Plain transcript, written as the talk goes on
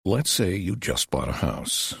Let's say you just bought a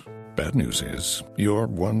house. Bad news is, you're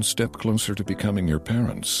one step closer to becoming your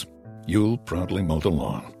parents. You'll proudly mow the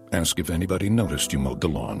lawn, ask if anybody noticed you mowed the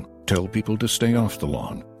lawn, tell people to stay off the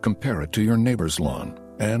lawn, compare it to your neighbor's lawn,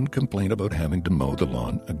 and complain about having to mow the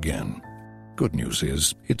lawn again. Good news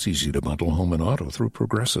is, it's easy to bundle home and auto through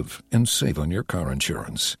Progressive and save on your car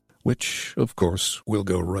insurance, which, of course, will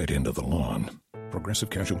go right into the lawn. Progressive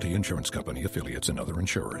Casualty Insurance Company, affiliates, and other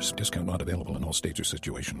insurers. Discount not available in all states or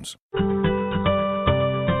situations.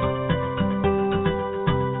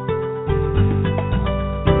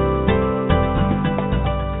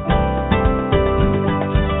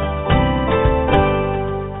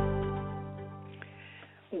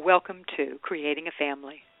 Welcome to Creating a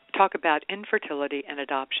Family. Talk about infertility and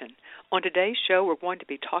adoption. On today's show, we're going to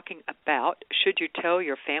be talking about should you tell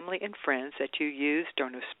your family and friends that you use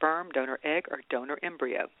donor sperm, donor egg, or donor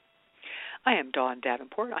embryo. I am Dawn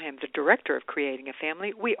Davenport. I am the director of Creating a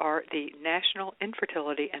Family. We are the National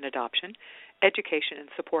Infertility and Adoption Education and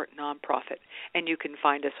Support Nonprofit, and you can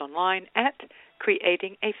find us online at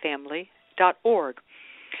creatingafamily.org.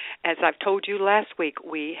 As I've told you last week,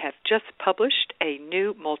 we have just published a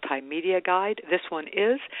new multimedia guide. This one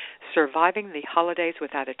is Surviving the Holidays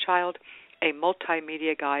Without a Child, a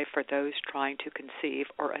multimedia guide for those trying to conceive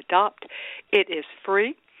or adopt. It is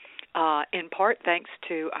free, in part thanks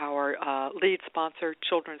to our lead sponsor,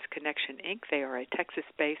 Children's Connection, Inc. They are a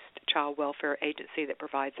Texas-based child welfare agency that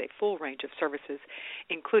provides a full range of services,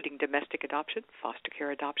 including domestic adoption, foster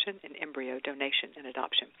care adoption, and embryo donation and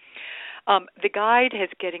adoption. The guide is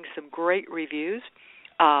getting some great reviews.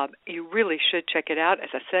 You really should check it out.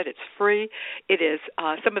 As I said, it's free. It is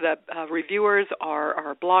some of the reviewers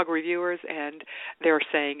are blog reviewers, and they're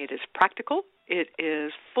saying it is practical. It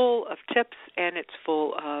is full of tips, and it's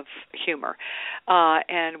full of humor.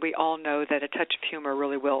 And we all know that a touch of humor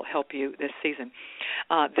really will help you this season.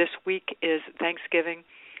 This week is Thanksgiving.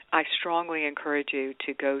 I strongly encourage you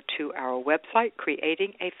to go to our website,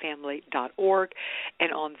 creatingafamily.org,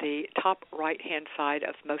 and on the top right-hand side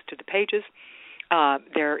of most of the pages,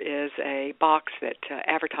 there is a box that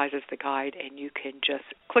advertises the guide, and you can just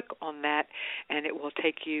click on that, and it will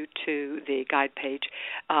take you to the guide page,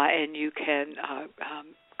 and you can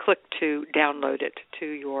click to download it to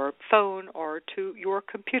your phone or to your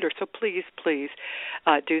computer. So please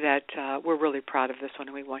do that. We're really proud of this one,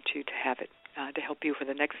 and we want you to have it to help you for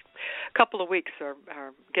the next couple of weeks or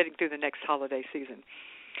getting through the next holiday season.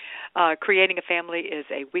 Creating a Family is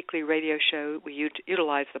a weekly radio show. We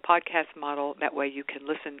utilize the podcast model. That way you can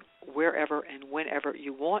listen wherever and whenever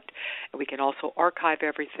you want. And we can also archive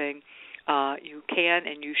everything. You can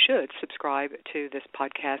and you should subscribe to this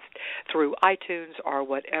podcast through iTunes or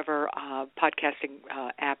whatever podcasting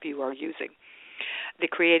app you are using. The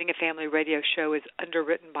Creating a Family radio show is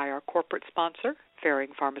underwritten by our corporate sponsor,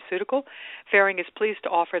 Ferring Pharmaceutical. Ferring is pleased to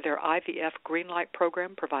offer their IVF Greenlight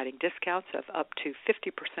program, providing discounts of up to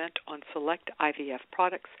 50% on select IVF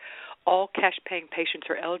products. All cash-paying patients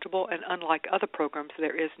are eligible, and unlike other programs,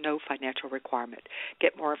 there is no financial requirement.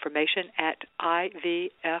 Get more information at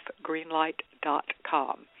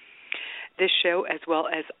ivfgreenlight.com. This show, as well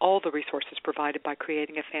as all the resources provided by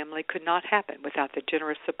Creating a Family, could not happen without the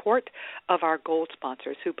generous support of our gold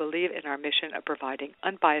sponsors who believe in our mission of providing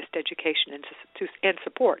unbiased education and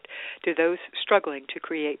support to those struggling to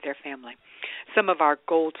create their family. Some of our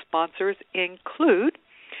gold sponsors include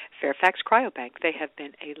Fairfax Cryobank. They have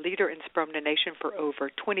been a leader in sperm donation for over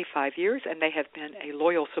 25 years, and they have been a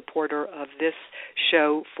loyal supporter of this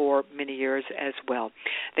show for many years as well.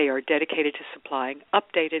 They are dedicated to supplying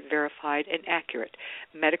updated, verified, and accurate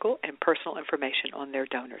medical and personal information on their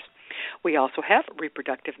donors. We also have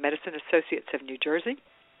Reproductive Medicine Associates of New Jersey.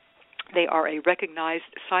 They are a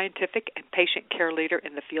recognized scientific and patient care leader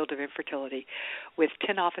in the field of infertility with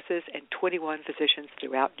 10 offices and 21 physicians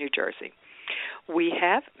throughout New Jersey. We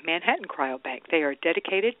have Manhattan Cryobank. They are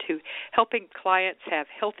dedicated to helping clients have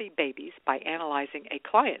healthy babies by analyzing a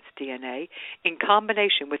client's DNA in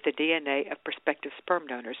combination with the DNA of prospective sperm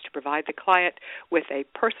donors to provide the client with a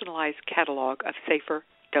personalized catalog of safer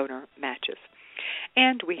donor matches.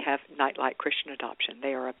 And we have Nightlight Christian Adoption.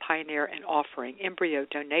 They are a pioneer in offering embryo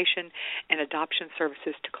donation and adoption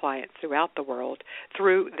services to clients throughout the world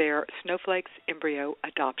through their Snowflakes Embryo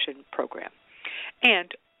Adoption Program.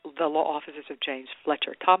 And the law offices of James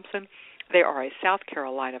Fletcher Thompson. They are a South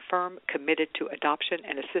Carolina firm committed to adoption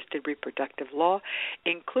and assisted reproductive law,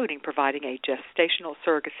 including providing a gestational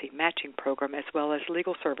surrogacy matching program as well as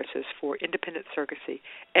legal services for independent surrogacy,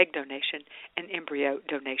 egg donation, and embryo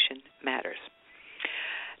donation matters.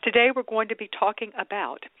 Today we're going to be talking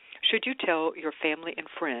about should you tell your family and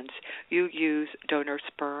friends you use donor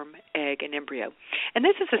sperm, egg, and embryo? And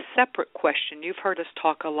this is a separate question. You've heard us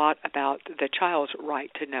talk a lot about the child's right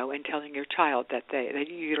to know and telling your child that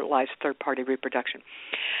you utilize third-party reproduction.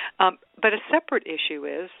 But a separate issue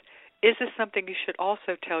is this something you should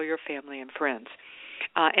also tell your family and friends?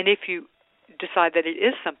 And if you decide that it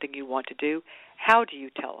is something you want to do, how do you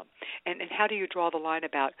tell them? And how do you draw the line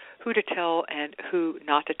about who to tell and who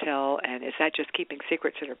not to tell? And is that just keeping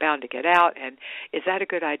secrets that are bound to get out? And is that a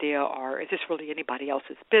good idea, or is this really anybody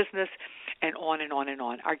else's business? And on and on and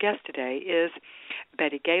on. Our guest today is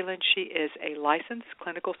Betty Galen. She is a licensed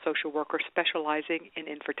clinical social worker specializing in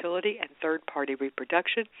infertility and third-party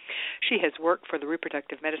reproduction. She has worked for the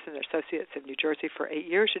Reproductive Medicine Associates of New Jersey for 8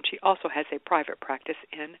 years, and she also has a private practice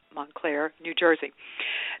in Montclair, New Jersey.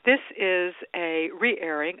 This is a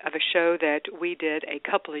re-airing of a show that we did a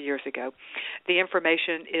couple of years ago. The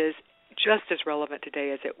information is just as relevant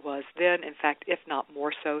today as it was then, in fact, if not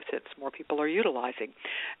more so, since more people are utilizing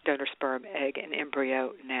donor sperm, egg, and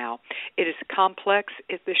embryo now. It is complex.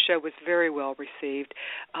 This show was very well received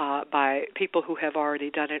by people who have already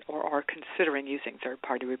done it or are considering using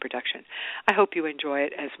third-party reproduction. I hope you enjoy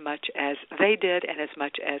it as much as they did and as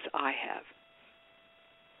much as I have.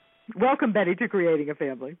 Welcome, Betty, to Creating a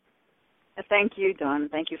Family. Thank you, Dawn.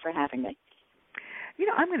 Thank you for having me. You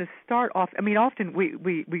know, I'm going to start off. I mean, often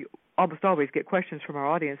we almost always get questions from our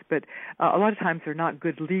audience, but a lot of times they're not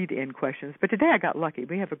good lead-in questions. But today I got lucky.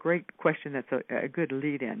 We have a great question that's a good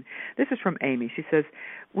lead-in. This is from Amy. She says,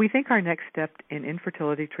 we think our next step in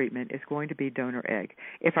infertility treatment is going to be donor egg.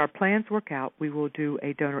 If our plans work out, we will do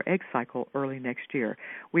a donor egg cycle early next year.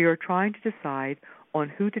 We are trying to decide on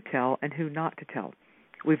who to tell and who not to tell.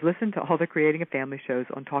 We've listened to all the Creating a Family shows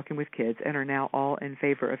on Talking with Kids and are now all in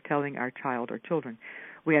favor of telling our child or children.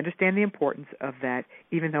 We understand the importance of that,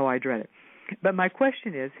 even though I dread it. But my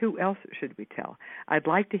question is, who else should we tell? I'd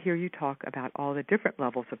like to hear you talk about all the different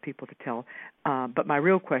levels of people to tell, but my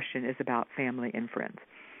real question is about family and friends.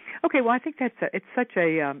 Okay, well, I think it's such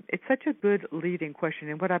a good leading question,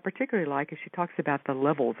 and what I particularly like is she talks about the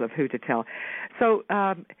levels of who to tell. So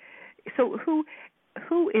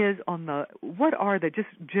who is on what are the, just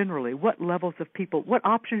generally, what levels of people, what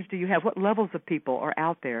options do you have, what levels of people are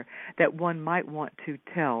out there that one might want to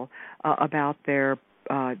tell about their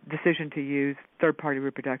decision to use third-party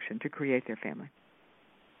reproduction to create their family?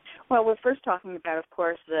 Well, we're first talking about, of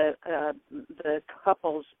course, the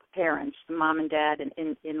couple's parents, the mom and dad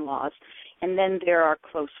and in-laws, and then there are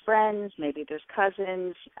close friends. Maybe there's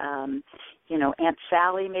cousins. Aunt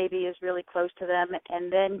Sally maybe is really close to them,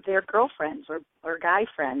 and then their girlfriends or guy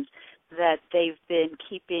friends that they've been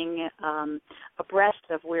keeping abreast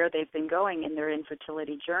of where they've been going in their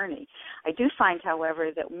infertility journey. I do find,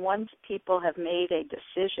 however, that once people have made a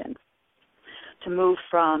decision to move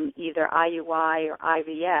from either IUI or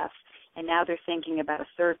IVF, and now they're thinking about a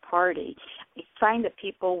third party, I find that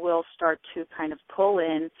people will start to kind of pull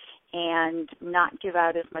in and not give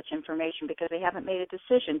out as much information because they haven't made a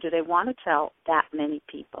decision. Do they want to tell that many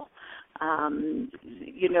people?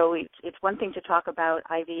 It's one thing to talk about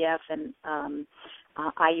IVF and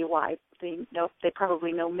IUI. They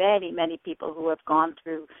probably know many, many people who have gone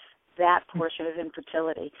through that portion of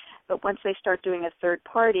infertility. But once they start doing a third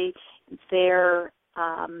party, they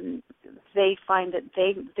find that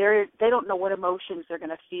they don't know what emotions they're going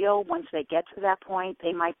to feel once they get to that point.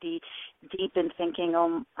 They might be deep in thinking,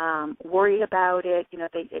 worried about it.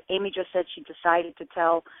 Amy just said she decided to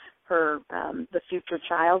tell her the future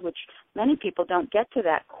child, which many people don't get to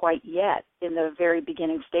that quite yet in the very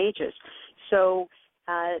beginning stages. So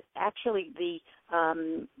actually the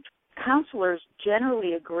counselors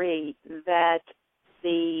generally agree that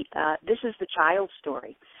this is the child's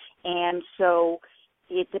story. And so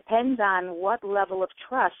it depends on what level of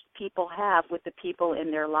trust people have with the people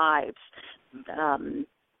in their lives.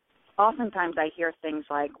 Oftentimes I hear things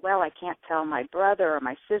like, well, I can't tell my brother or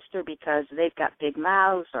my sister because they've got big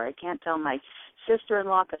mouths, or I can't tell my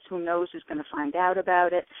sister-in-law because who knows who's going to find out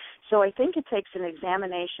about it. So I think it takes an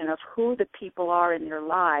examination of who the people are in their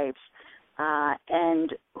lives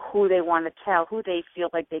and who they want to tell, who they feel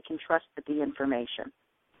like they can trust with the information.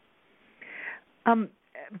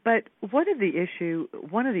 But one of the issues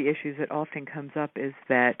that often comes up is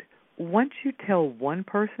that once you tell one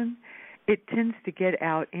person, it tends to get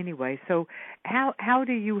out anyway. So how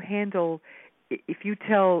do you handle if you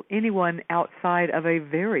tell anyone outside of a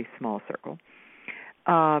very small circle?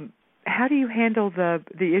 How do you handle the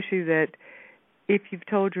issue that if you've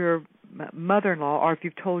told your mother-in-law or if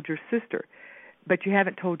you've told your sister, but you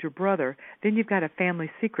haven't told your brother, then you've got a family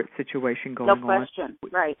secret situation going on. No question.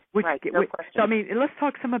 Right. No question. So, I mean, let's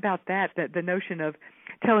talk some about that, the notion of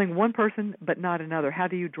telling one person but not another? How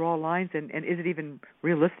do you draw lines, and is it even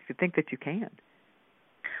realistic to think that you can?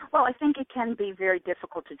 Well, I think it can be very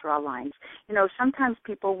difficult to draw lines. Sometimes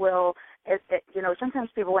people will, sometimes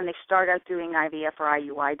people when they start out doing IVF or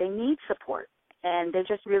IUI, they need support, and they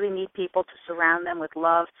just really need people to surround them with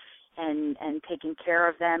love and taking care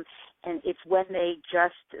of them. And it's when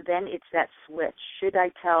then it's that switch. Should I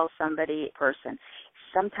tell somebody, a person?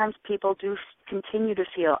 Sometimes people do continue to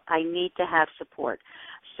feel, I need to have support.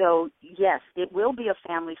 So, yes, it will be a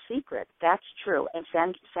family secret. That's true. And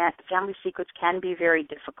family secrets can be very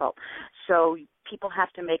difficult. So people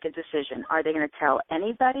have to make a decision. Are they going to tell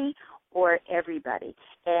anybody or everybody?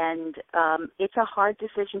 And it's a hard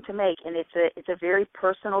decision to make, and it's a very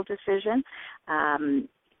personal decision.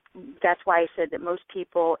 That's why I said that most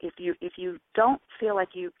people, if you feel like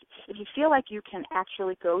you can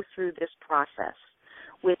actually go through this process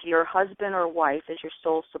with your husband or wife as your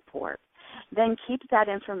sole support, then keep that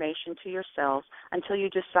information to yourselves until you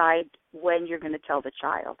decide when you're going to tell the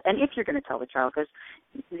child, and if you're going to tell the child, because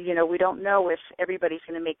we don't know if everybody's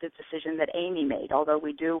going to make the decision that Amy made. Although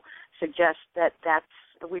we do suggest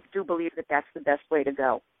we do believe that that's the best way to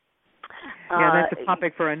go. Yeah, that's a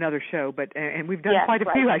topic for another show, and we've done quite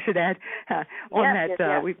a few, I should add, on that.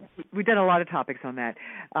 Yes. We've done a lot of topics on that.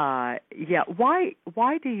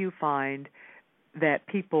 Why do you find that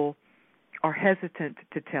people are hesitant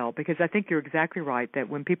to tell? Because I think you're exactly right that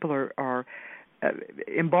when people are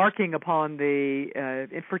embarking upon the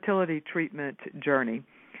infertility treatment journey,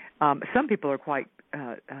 some people are quite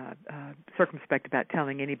circumspect about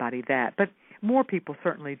telling anybody that, but more people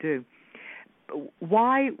certainly do.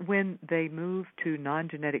 Why, when they move to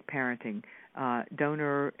non-genetic parenting,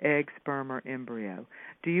 donor egg, sperm, or embryo,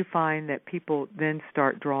 do you find that people then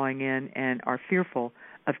start drawing in and are fearful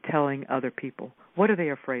of telling other people? What are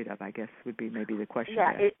they afraid of, I guess, would be maybe the question.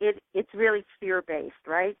 Yeah, it's really fear-based,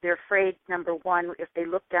 right? They're afraid, number one, if they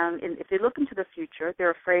look into the future,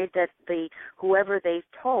 they're afraid that whoever they've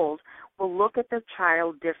told will look at the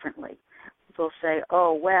child differently. They'll say,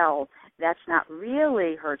 oh, well, that's not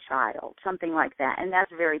really her child, something like that. And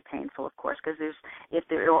that's very painful, of course, because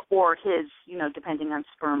or his, depending on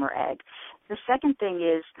sperm or egg. The second thing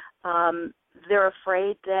is they're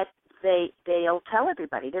afraid that they'll tell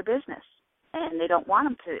everybody their business, and they don't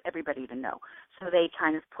want everybody to know. So they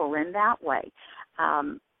kind of pull in that way.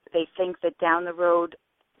 They think that down the road,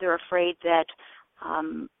 they're afraid that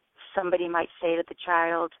somebody might say to the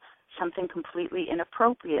child something completely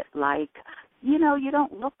inappropriate, like, you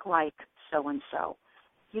don't look like so-and-so.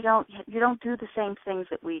 You don't do the same things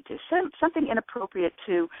that we do. Something inappropriate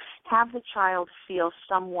to have the child feel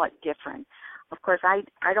somewhat different. Of course, I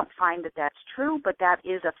don't find that that's true, but that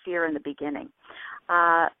is a fear in the beginning.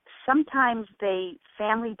 Sometimes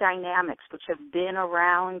family dynamics, which have been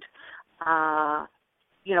around,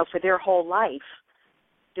 for their whole life,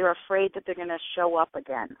 they're afraid that they're going to show up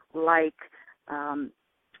again, like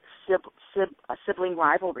sibling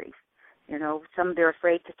rivalry. They're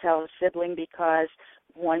afraid to tell a sibling because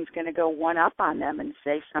one's going to go one up on them and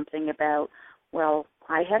say something about, well,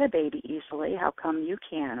 I had a baby easily, how come you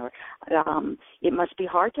can? Or it must be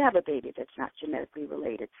hard to have a baby that's not genetically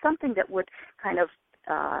related. Something that would kind of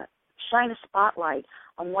shine a spotlight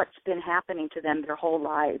on what's been happening to them their whole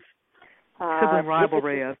lives. Sibling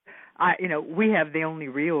rivalry of, we have the only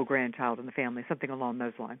real grandchild in the family, something along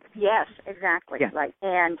those lines. Yes, exactly. Yeah. Right.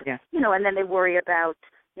 And, and then they worry about,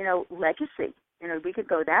 legacy. We could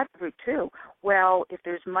go that route too. Well, if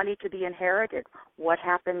there's money to be inherited, what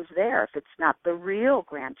happens there if it's not the real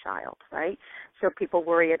grandchild, right? So people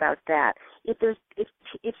worry about that. If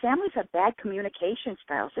families have bad communication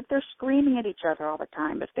styles, if they're screaming at each other all the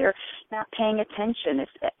time, if they're not paying attention, if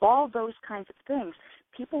all those kinds of things,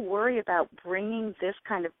 people worry about bringing this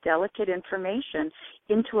kind of delicate information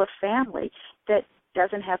into a family that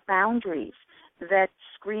doesn't have boundaries, that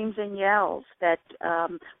screams and yells, that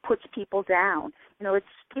puts people down. It's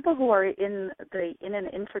people who are in an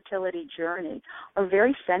infertility journey are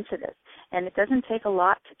very sensitive, and it doesn't take a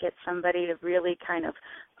lot to get somebody to really kind of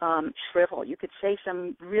shrivel. You could say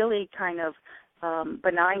some really kind of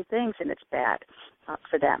benign things, and it's bad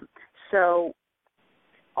for them. So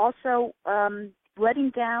also letting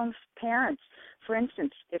down parents. For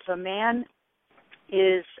instance, if a man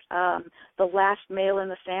is the last male in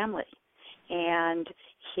the family, and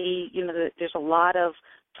there's a lot of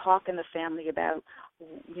talk in the family about,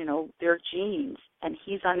 their genes, and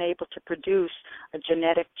he's unable to produce a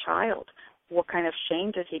genetic child. What kind of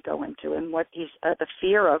shame does he go into, and what he's the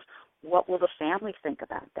fear of what will the family think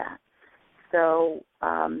about that? So,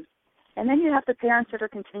 and then you have the parents that are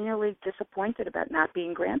continually disappointed about not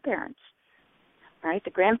being grandparents. right?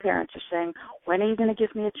 The grandparents are saying, when are you going to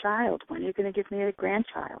give me a child? When are you going to give me a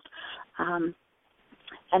grandchild?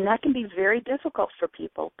 And that can be very difficult for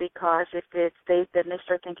people, because if then they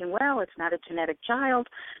start thinking, well, it's not a genetic child.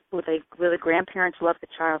 Will the grandparents love the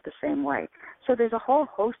child the same way? So there's a whole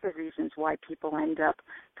host of reasons why people end up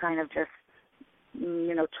kind of just,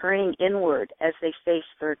 turning inward as they face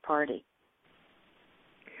third party.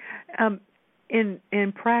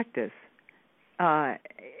 In practice,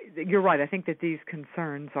 you're right. I think that these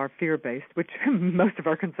concerns are fear-based, which most of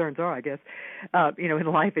our concerns are, I guess, in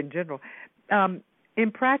life in general. In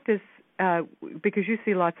practice, because you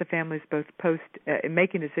see lots of families both post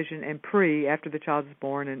making a decision and after the child is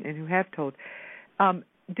born, and who have told,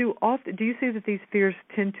 do you see that these fears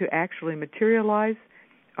tend to actually materialize,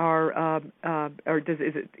 or is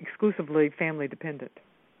it exclusively family dependent?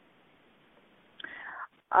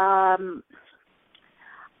 I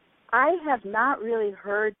have not really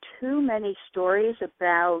heard too many stories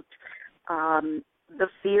about the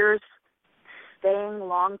fears staying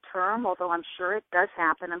long term, although I'm sure it does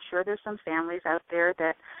happen. I'm sure there's some families out there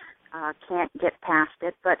that can't get past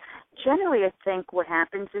it. But generally, I think what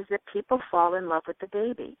happens is that people fall in love with the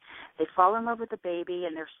baby. They fall in love with the baby,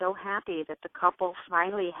 and they're so happy that the couple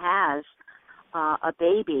finally has a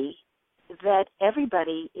baby that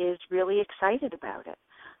everybody is really excited about it.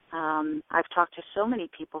 I've talked to so many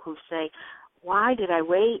people who say, why did I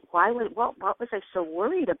wait? What was I so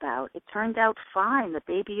worried about? It turned out fine. The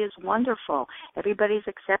baby is wonderful. Everybody's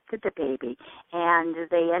accepted the baby. And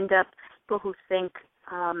they end up, people who think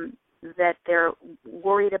that they're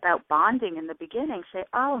worried about bonding in the beginning say,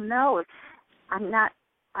 oh, no, I'm not,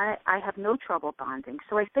 I have no trouble bonding.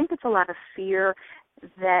 So I think it's a lot of fear,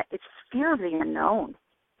 that it's fear of the unknown.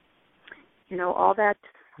 All that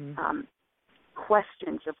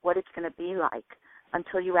questions of what it's going to be like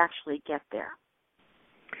until you actually get there.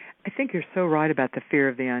 I think you're so right about the fear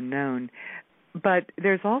of the unknown, but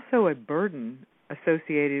there's also a burden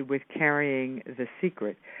associated with carrying the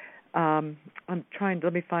secret. Let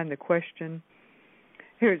me find the question.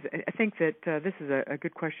 I think that this is a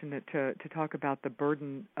good question to talk about the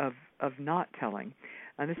burden of not telling.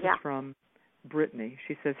 And this is from Brittany.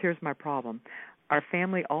 She says, here's my problem. Our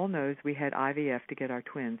family all knows we had IVF to get our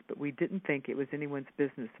twins, but we didn't think it was anyone's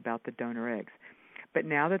business about the donor eggs. But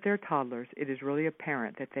now that they're toddlers, it is really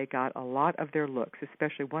apparent that they got a lot of their looks,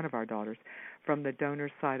 especially one of our daughters, from the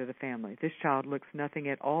donor's side of the family. This child looks nothing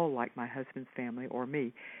at all like my husband's family or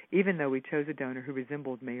me, even though we chose a donor who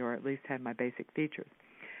resembled me or at least had my basic features.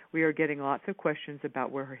 We are getting lots of questions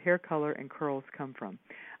about where her hair color and curls come from.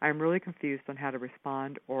 I am really confused on how to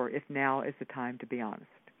respond, or if now is the time to be honest.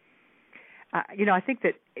 I think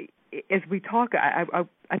that as we talk, I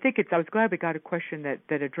was glad we got a question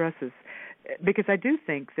that addresses, because I do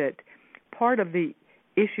think that part of the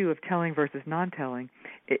issue of telling versus non-telling,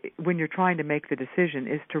 when you're trying to make the decision,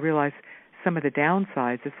 is to realize some of the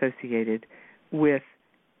downsides associated with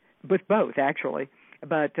both, actually.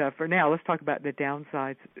 But for now, let's talk about the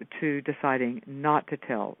downsides to deciding not to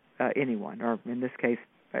tell anyone, or in this case,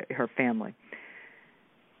 her family.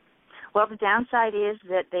 Well, the downside is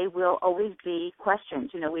that they will always be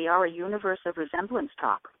questions. We are a universe of resemblance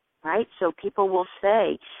talk, right? So people will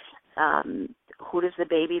say, who does the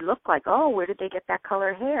baby look like? Oh, where did they get that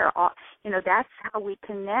color hair? That's how we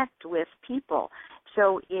connect with people.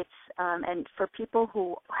 So it's, and for people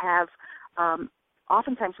who have,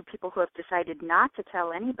 oftentimes for people who have decided not to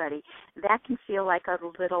tell anybody, that can feel like a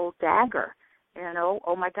little dagger.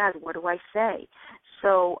 Oh my God, what do I say?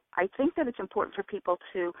 So I think that it's important for people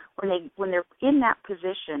to, when they're in that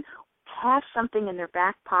position, have something in their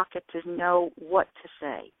back pocket to know what to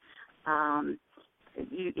say.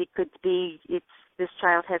 It could be, this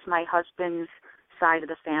child has my husband's side of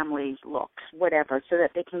the family looks, whatever, so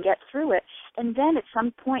that they can get through it. And then at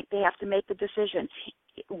some point they have to make the decision,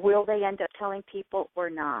 will they end up telling people or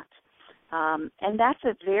not? And that's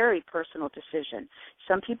a very personal decision.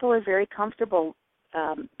 Some people are very comfortable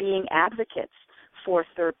being advocates for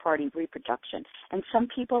third-party reproduction, and some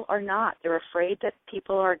people are not. They're afraid that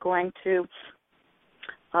people are going to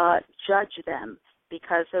judge them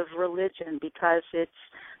because of religion, because it's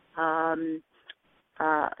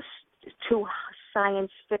too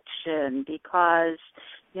science fiction, because,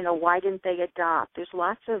 why didn't they adopt? There's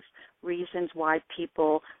lots of reasons why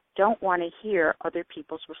people don't want to hear other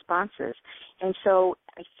people's responses. And so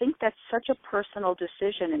I think that's such a personal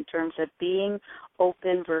decision in terms of being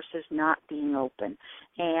open versus not being open.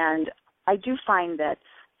 And I do find that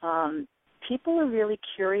people are really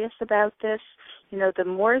curious about this. The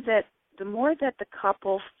more that the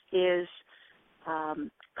couple is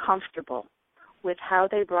comfortable with how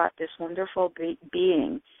they brought this wonderful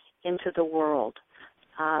being into the world,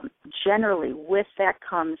 generally with that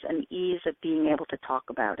comes an ease of being able to talk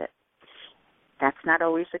about it. That's not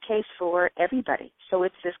always the case for everybody. So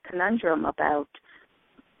it's this conundrum about,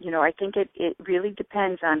 I think it really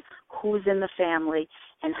depends on who's in the family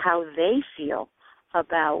and how they feel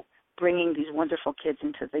about bringing these wonderful kids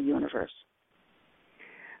into the universe.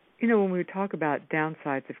 When we talk about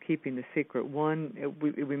downsides of keeping the secret, one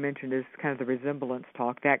we mentioned is kind of the resemblance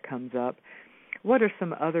talk. That comes up. What are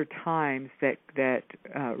some other times that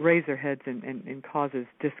raise their heads and causes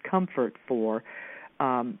discomfort for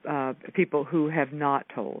people who have not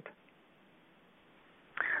told?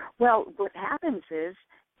 Well, what happens is,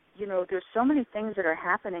 there's so many things that are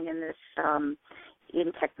happening in this,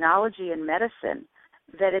 in technology and medicine,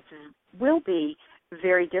 that it will be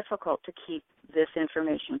very difficult to keep this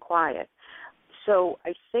information quiet. So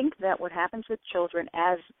I think that what happens with children,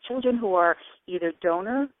 as children who are either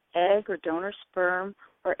donor egg or donor sperm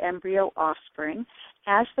or embryo offspring,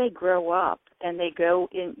 as they grow up and they go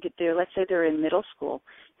in, let's say they're in middle school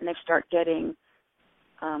and they start getting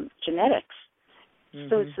genetics. Mm-hmm.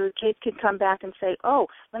 So the kid could come back and say, "Oh,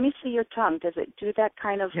 let me see your tongue. Does it do that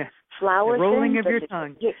kind of flower the rolling thing? of your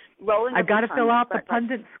tongue. Rolling. I've got to fill out the right.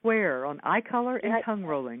 pundit square on eye color and tongue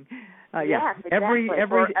rolling. Yes, exactly.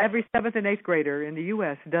 Every 7th and 8th grader in the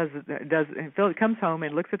U.S. comes home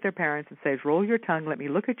and looks at their parents and says, "Roll your tongue. Let me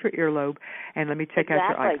look at your earlobe, and let me check out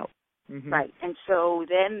your eye color." Mm-hmm. Right, and so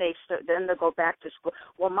then they'll go back to school.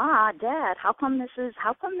 Well, Ma, Dad, how come this?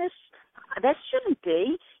 That shouldn't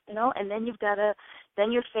be, And then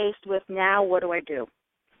then you're faced with, now what do I do?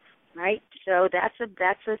 Right. So that's a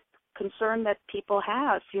concern that people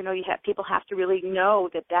have. People have to really know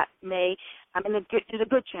that may. There's a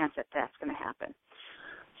good chance that that's going to happen.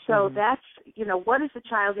 So that's what is the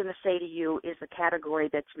child going to say to you is a category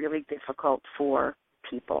that's really difficult for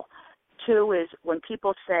people. 2 is when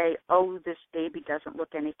people say, "Oh, this baby doesn't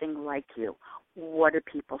look anything like you." What do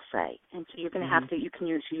people say? And so you're going to have to. You can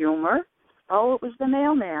use humor. "Oh, it was the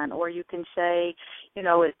mailman," or you can say,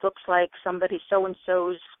 "It looks like somebody so and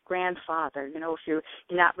so's grandfather." If you're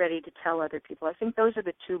not ready to tell other people, I think those are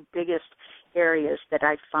the 2 biggest areas that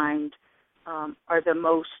I find are the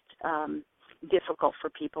most difficult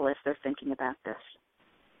for people as they're thinking about this.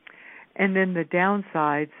 And then the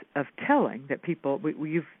downsides of telling that people,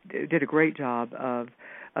 you did a great job of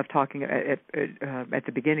talking at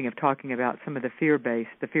the beginning of talking about some of the fear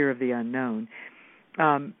of the unknown.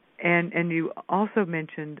 And you also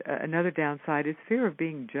mentioned another downside is fear of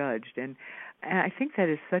being judged, and I think that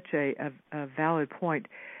is such a valid point.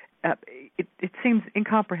 It seems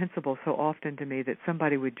incomprehensible so often to me that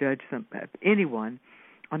somebody would judge anyone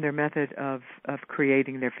on their method of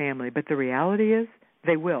creating their family, but the reality is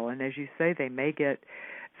they will, and as you say, they may get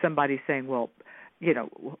somebody saying, "Well,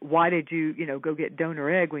 why did you, go get donor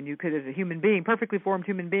egg when you could, as a human being, perfectly formed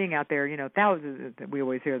human being out there, thousands." We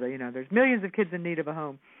always hear that, there's millions of kids in need of a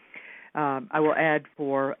home. I will add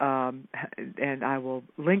and I will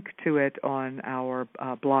link to it on our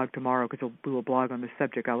blog tomorrow because we will blog on the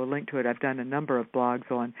subject. I will link to it. I've done a number of blogs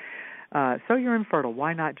on, so you're infertile,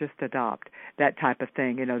 why not just adopt? That type of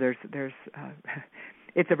thing. There's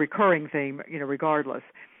it's a recurring theme, regardless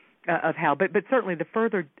of how. But certainly the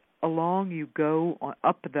further along you go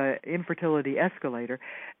up the infertility escalator,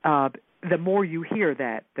 the more you hear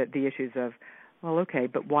that the issues of, well, okay,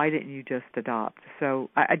 but why didn't you just adopt? So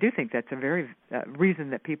I do think that's a very reason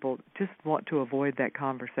that people just want to avoid that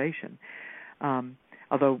conversation.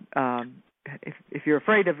 Although if you're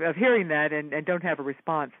afraid of hearing that and don't have a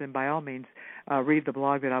response, then by all means read the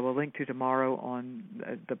blog that I will link to tomorrow on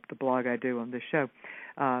the blog I do on this show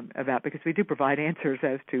about, because we do provide answers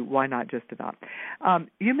as to why not just adopt.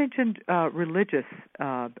 You mentioned religious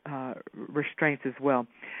restraints as well.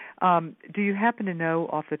 Do you happen to know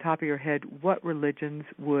off the top of your head what religions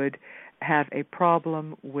would have a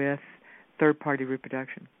problem with third-party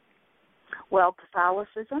reproduction? Well,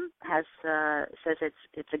 Catholicism says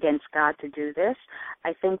it's against God to do this.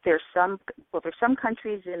 I think there's some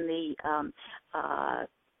countries in the I'm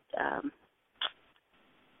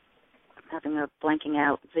having a blanking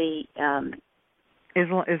out the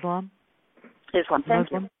Islam.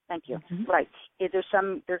 Thank you. Mm-hmm. Right. There's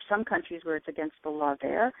some countries where it's against the law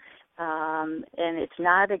there, and it's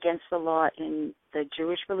not against the law in the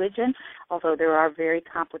Jewish religion, although there are very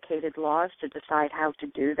complicated laws to decide how to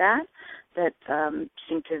do that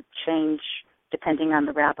seem to change depending on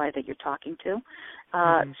the rabbi that you're talking to.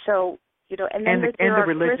 So and then the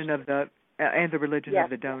religion of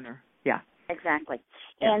the donor. Yeah. Exactly.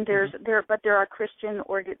 And there are Christian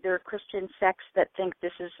sects that think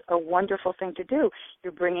this is a wonderful thing to do.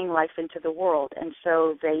 You're bringing life into the world, and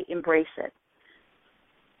so they embrace it.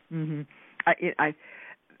 Mm-hmm.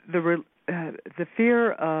 the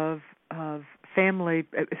fear of family,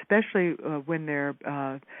 especially when their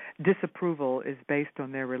disapproval is based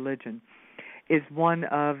on their religion, is one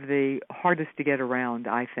of the hardest to get around,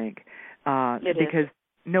 I think, because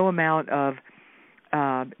no amount of,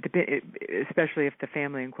 especially if the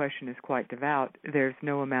family in question is quite devout, there's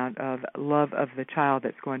no amount of love of the child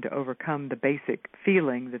that's going to overcome the basic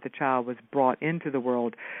feeling that the child was brought into the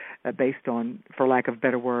world based on, for lack of a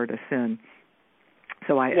better word, a sin.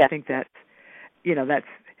 So I think that's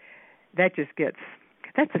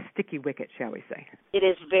a sticky wicket, shall we say. It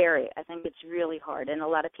is very. I think it's really hard, and a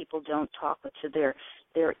lot of people don't talk to their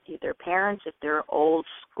either parents, if they're old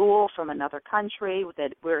school from another country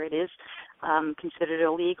where it is considered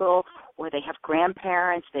illegal, or they have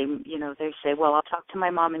grandparents. They say, well, I'll talk to my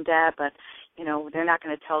mom and dad, but they're not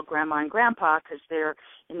going to tell grandma and grandpa because they're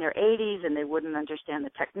in their 80s and they wouldn't understand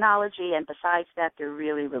the technology. And besides that, they're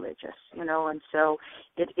really religious, And so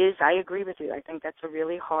it is. I agree with you. I think that's a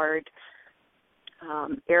really hard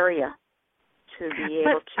area to be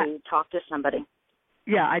able to talk to somebody.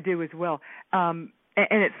 Yeah, I do as well.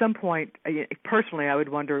 And at some point, personally, I would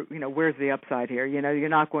wonder, where's the upside here? You're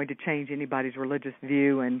not going to change anybody's religious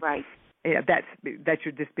view, and right. That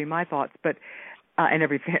should just be my thoughts. But and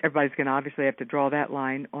everybody's going to obviously have to draw that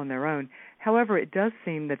line on their own. However, it does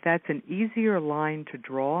seem that that's an easier line to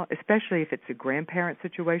draw, especially if it's a grandparent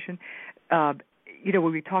situation.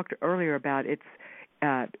 When we talked earlier about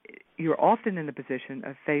you're often in the position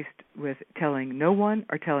of faced with telling no one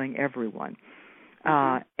or telling everyone.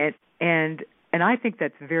 And I think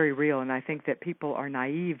that's very real, and I think that people are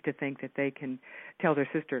naive to think that they can tell their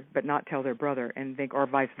sister but not tell their brother, and think, or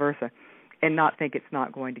vice versa, and not think it's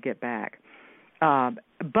not going to get back.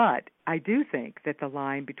 But I do think that the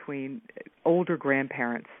line between older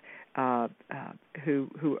grandparents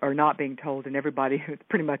who are not being told, and everybody who's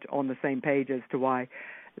pretty much on the same page as to why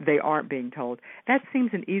they aren't being told, that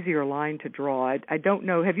seems an easier line to draw. I don't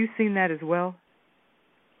know. Have you seen that as well?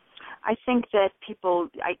 I think that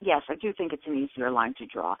yes, I do think it's an easier line to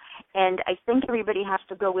draw. And I think everybody has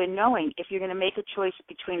to go in knowing if you're going to make a choice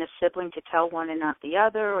between a sibling to tell one and not the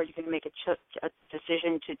other, or you're going to make a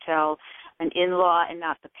decision to tell an in-law and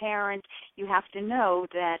not the parent, you have to know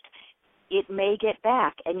that it may get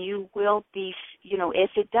back, and you will be,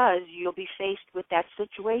 if it does, you'll be faced with that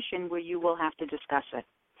situation where you will have to discuss it.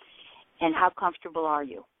 And how comfortable are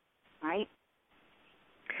you, right?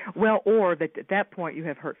 Well, or that at that point you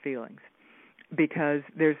have hurt feelings, because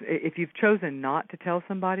if you've chosen not to tell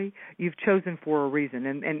somebody, you've chosen for a reason,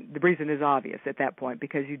 and the reason is obvious at that point,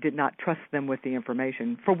 because you did not trust them with the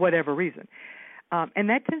information for whatever reason. And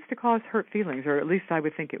that tends to cause hurt feelings, or at least I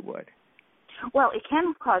would think it would. Well, it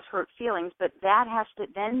can cause hurt feelings, but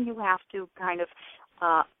then you have to kind of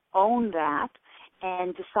own that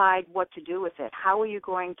and decide what to do with it. How are you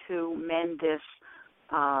going to mend this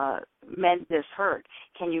hurt?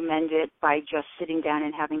 Can you mend it by just sitting down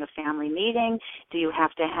and having a family meeting? Do you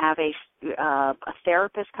have to have a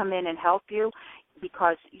therapist come in and help you?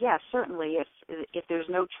 Because, yes, certainly if there's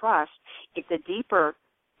no trust, it's a deeper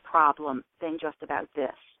problem than just about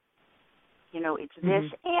this. It's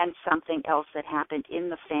this and something else that happened in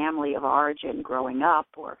the family of origin growing up,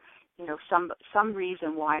 or, some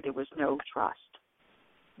reason why there was no trust.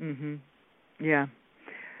 Yeah.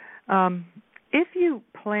 If you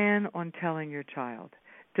plan on telling your child,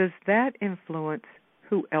 does that influence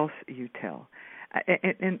who else you tell?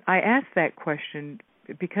 And I ask that question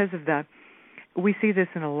because of we see this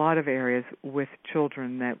in a lot of areas with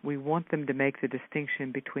children, that we want them to make the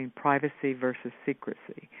distinction between privacy versus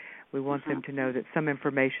secrecy. We want them to know that some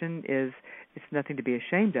information it's nothing to be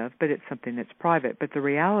ashamed of, but it's something that's private. But the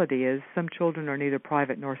reality is some children are neither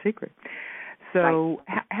private nor secret. So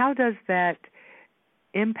how does that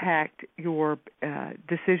impact your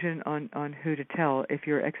decision on who to tell if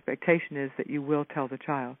your expectation is that you will tell the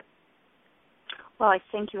child? Well, I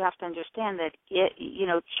think you have to understand that,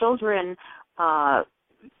 children,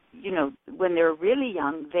 when they're really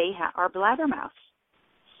young, they are blabbermouths.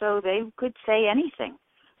 So they could say anything.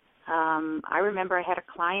 I remember I had a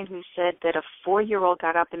client who said that a 4-year-old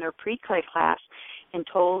got up in their pre-K class and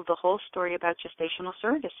told the whole story about gestational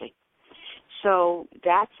surrogacy. So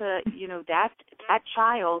that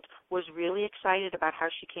child was really excited about how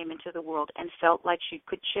she came into the world and felt like she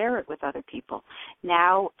could share it with other people.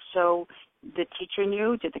 Now, so the teacher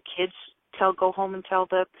knew. Did the kids go home and tell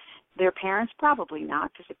their parents? Probably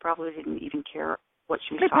not, because they probably didn't even care what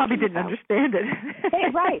she was talking about. They probably didn't understand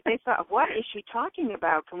it. Right. They thought, what is she talking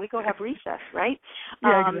about? Can we go have recess, right?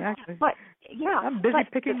 Yeah, exactly. But, yeah. I'm busy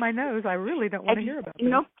picking my nose. I really don't want to hear about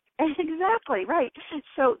it. Exactly, right.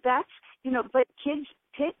 So that's, but kids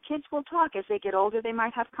kids will talk. As they get older, they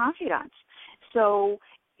might have confidants. So,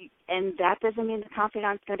 and that doesn't mean the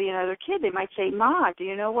confidant's going to be another kid. They might say, "Ma, do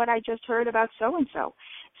you know what I just heard about so-and-so?"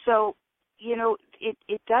 So,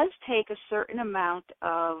 it does take a certain amount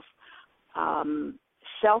of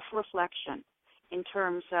self-reflection in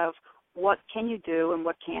terms of what can you do and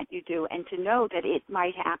what can't you do, and to know that it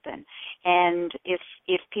might happen. And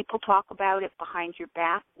if people talk about it behind your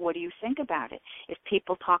back, what do you think about it? If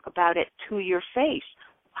people talk about it to your face,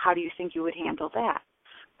 how do you think you would handle that?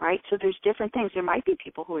 Right? So there's different things. There might be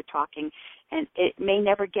people who are talking, and it may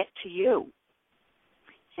never get to you.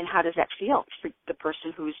 And how does that feel for the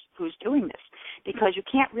person who's doing this? Because you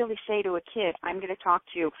can't really say to a kid, "I'm going to talk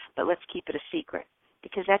to you, but let's keep it a secret,"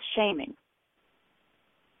 because that's shaming.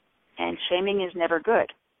 And shaming is never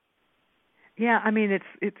good. Yeah, I mean,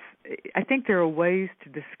 it's. I think there are ways to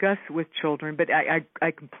discuss with children, but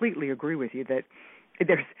I completely agree with you that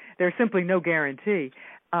there's simply no guarantee.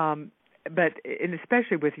 But and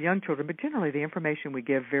especially with young children, but generally the information we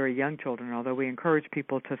give very young children, although we encourage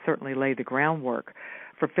people to certainly lay the groundwork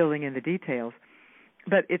for filling in the details,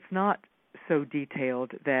 but it's not so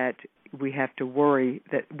detailed that we have to worry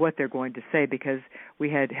that what they're going to say, because we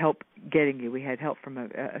had help getting you. We had help from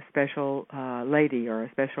a special lady or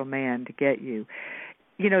a special man to get you.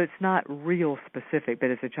 It's not real specific,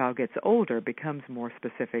 but as the child gets older, it becomes more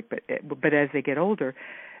specific. But as they get older,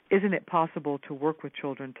 isn't it possible to work with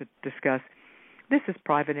children to discuss, this is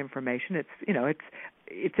private information.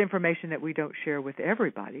 It's information that we don't share with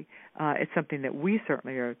everybody. It's something that we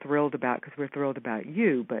certainly are thrilled about because we're thrilled about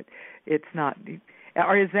you, but it's not.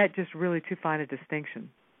 Or is that just really too fine a distinction?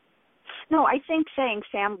 No, I think saying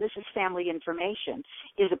this is family information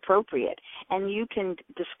is appropriate, and you can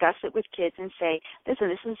discuss it with kids and say, listen,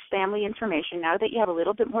 this is family information. Now that you have a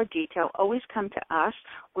little bit more detail, always come to us.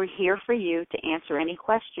 We're here for you to answer any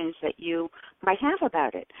questions that you might have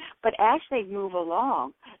about it. But as they move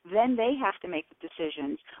along, then they have to make the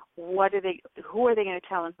decisions. Who are they going to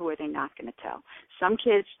tell and who are they not going to tell? Some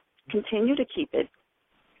kids continue to keep it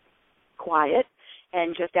quiet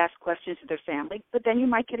and just ask questions to their family, but then you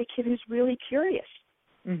might get a kid who's really curious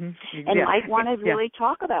and might want to really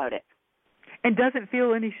talk about it. And doesn't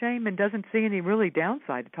feel any shame and doesn't see any really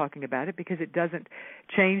downside to talking about it, because it doesn't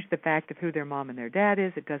change the fact of who their mom and their dad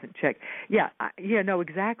is. It doesn't check.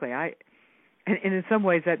 Exactly. And in some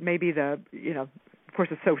ways that may be of course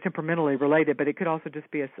it's so temperamentally related, but it could also just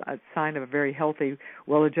be a sign of a very healthy,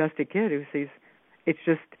 well-adjusted kid who sees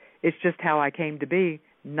it's just how I came to be,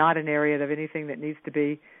 not an area of anything that needs to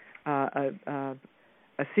be a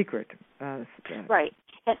secret. Right.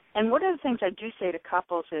 And one of the things I do say to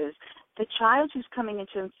couples is the child who's coming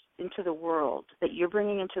into the world, that you're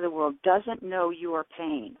bringing into the world, doesn't know your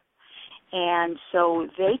pain. And so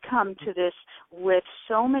they come to this with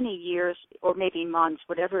so many years or maybe months,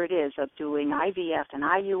 whatever it is, of doing IVF and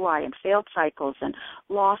IUI and failed cycles and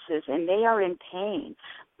losses, and they are in pain.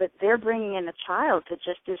 But they're bringing in a child that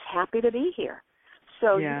just is happy to be here.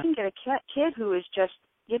 So you can get a kid who is just,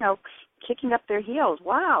 kicking up their heels.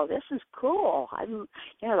 Wow, this is cool. I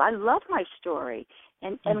love my story,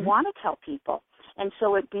 and want to tell people. And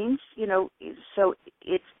so it means, so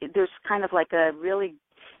there's kind of like a really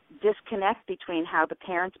disconnect between how the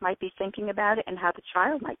parents might be thinking about it and how the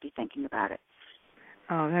child might be thinking about it.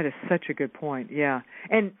 Oh, that is such a good point. Yeah,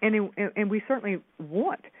 and we certainly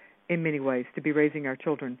want, in many ways, to be raising our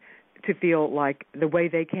children to feel like the way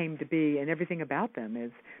they came to be and everything about them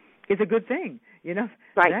is a good thing.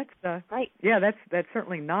 Right. That's right. Yeah, that's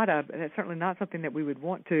certainly not something that we would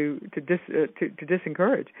want to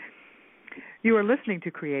disencourage. You are listening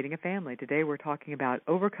to Creating a Family. Today we're talking about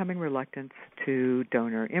overcoming reluctance to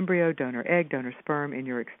donor embryo, donor egg, donor sperm in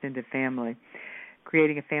your extended family.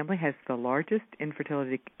 Creating a Family has the largest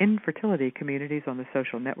infertility communities on the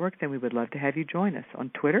social networks, and we would love to have you join us. On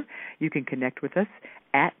Twitter, you can connect with us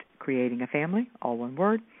at Creating a Family, all one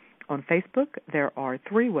word. On Facebook, there are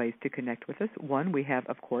 3 ways to connect with us. One, we have,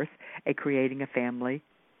 of course, a Creating a Family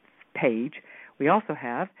page. We also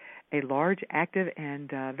have a large, active, and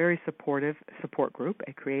very supportive support group,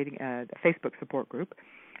 a Facebook support group,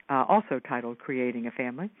 also titled Creating a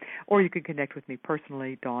Family. Or you can connect with me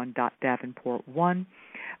personally, Dawn.Davenport1.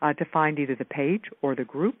 To find either the page or the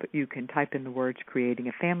group, you can type in the words Creating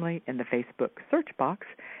a Family in the Facebook search box,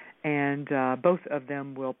 and both of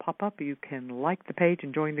them will pop up. You can like the page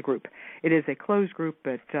and join the group. It is a closed group,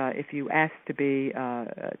 but if you ask to be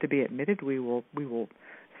admitted, we will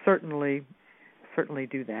certainly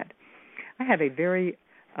do that. I have a very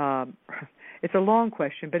it's a long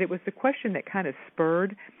question, but it was the question that kind of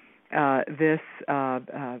spurred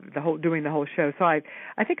doing the whole show. So I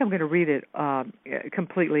think I'm going to read it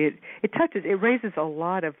completely. It raises a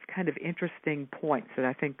lot of kind of interesting points that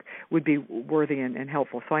I think would be worthy and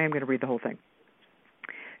helpful. So I am going to read the whole thing.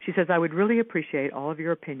 She says, I would really appreciate all of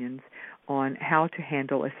your opinions on how to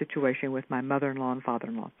handle a situation with my mother-in-law and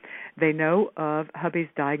father-in-law. They know of hubby's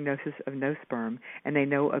diagnosis of no sperm, and they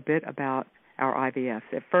know a bit about our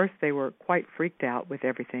IVFs. At first, they were quite freaked out with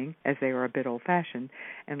everything, as they are a bit old-fashioned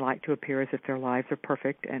and like to appear as if their lives are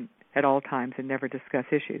perfect and at all times and never discuss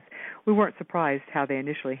issues. We weren't surprised how they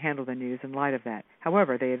initially handled the news in light of that.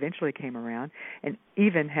 However, they eventually came around and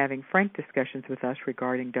even having frank discussions with us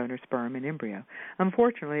regarding donor sperm and embryo.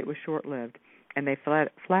 Unfortunately, it was short-lived, and they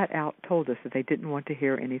flat out told us that they didn't want to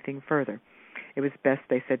hear anything further. It was best,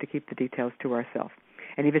 they said, to keep the details to ourselves,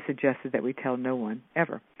 and even suggested that we tell no one,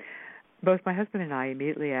 ever. Both my husband and I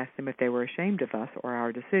immediately asked them if they were ashamed of us or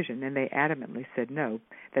our decision, and they adamantly said no,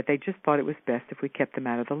 that they just thought it was best if we kept them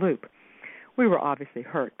out of the loop. We were obviously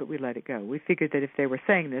hurt, but we let it go. We figured that if they were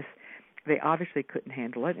saying this, they obviously couldn't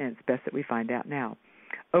handle it, and it's best that we find out now.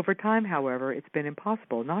 Over time, however, it's been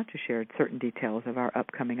impossible not to share certain details of our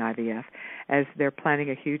upcoming IVF, as they're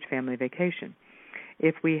planning a huge family vacation.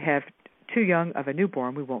 If we have too young of a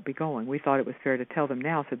newborn, we won't be going. We thought it was fair to tell them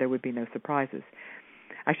now so there would be no surprises.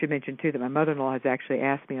 I should mention, too, that my mother-in-law has actually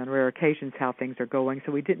asked me on rare occasions how things are going,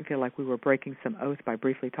 so we didn't feel like we were breaking some oath by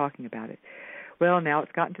briefly talking about it. Well, now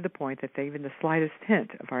it's gotten to the point that even the slightest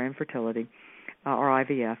hint of our infertility or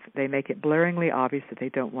IVF, they make it blaringly obvious that they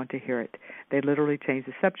don't want to hear it. They literally change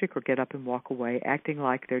the subject or get up and walk away, acting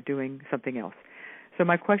like they're doing something else. So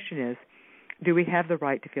my question is, do we have the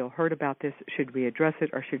right to feel hurt about this? Should we address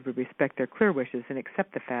it, or should we respect their clear wishes and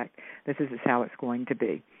accept the fact that this is how it's going to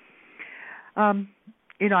be?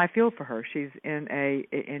 I feel for her. She's in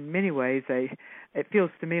many ways, it feels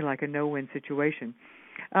to me like a no-win situation.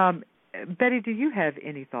 Betty, do you have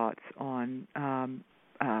any thoughts on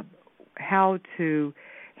how to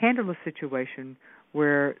handle a situation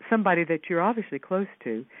where somebody that you're obviously close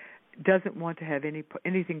to doesn't want to have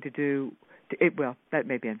anything to do, well, that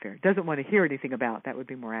may be unfair, doesn't want to hear anything about, that would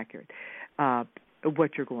be more accurate,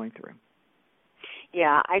 what you're going through?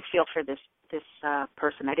 Yeah, I feel for this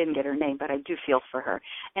person. I didn't get her name, but I do feel for her.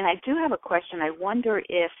 And I do have a question. I wonder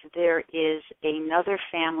if there is another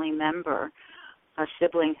family member, a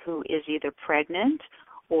sibling, who is either pregnant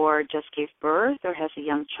or just gave birth or has a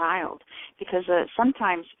young child. Because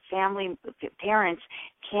sometimes parents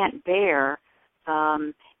can't bear,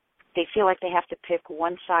 they feel like they have to pick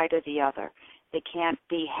one side or the other. They can't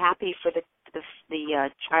be happy for the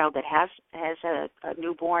child that has a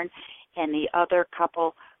newborn, and the other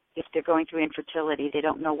couple, if they're going through infertility, they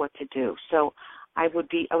don't know what to do. So I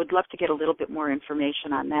would love to get a little bit more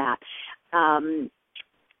information on that.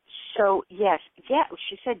 So yes,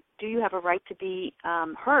 she said, do you have a right to be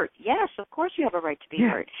hurt? Yes, of course you have a right to be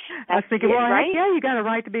hurt. I was thinking, well, right? Yeah, you got a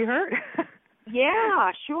right to be hurt.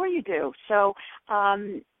 Yeah, sure you do. So,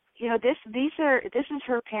 this is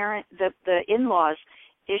her parent, the in-laws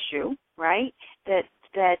issue, right? That,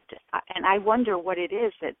 and I wonder what it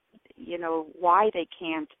is that, why they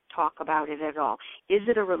can't talk about it at all. Is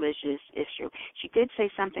it a religious issue? She did say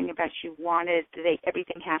something about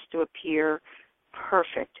everything has to appear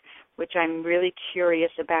perfect, which I'm really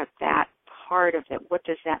curious about that part of it. What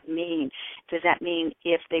does that mean? Does that mean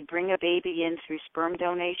if they bring a baby in through sperm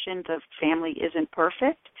donation, the family isn't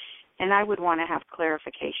perfect? And I would want to have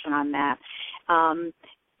clarification on that. I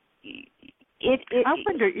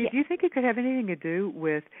wonder, do you think it could have anything to do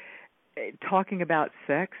with talking about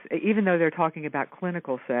sex, even though they're talking about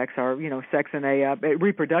clinical sex or, sex in a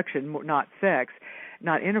reproduction, not sex,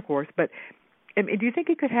 not intercourse, but do you think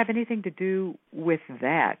it could have anything to do with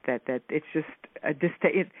that it's just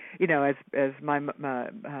as my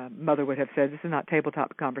mother would have said, this is not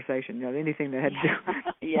tabletop conversation, anything that had to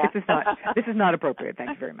do yeah. this is not appropriate. Thank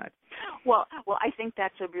you very much. Well, I think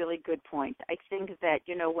that's a really good point. I think that,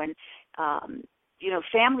 when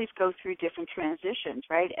families go through different transitions,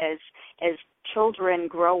 right? As children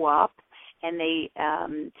grow up and they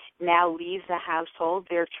now leave the household,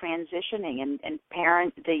 they're transitioning, and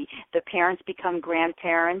the parents become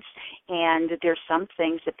grandparents, and there's some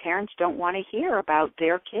things that parents don't want to hear about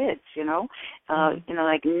their kids,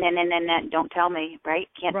 like, nah, don't tell me, right?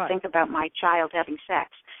 Can't think about my child having sex,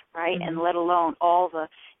 right? Mm-hmm. And let alone all the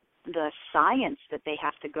science that they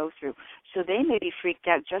have to go through. So they may be freaked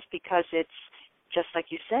out just because it's, just like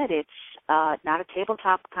you said, it's not a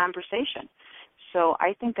tabletop conversation. So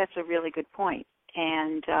I think that's a really good point.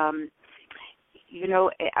 And,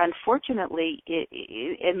 unfortunately,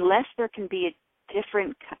 unless there can be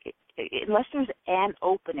unless there's an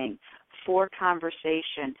opening for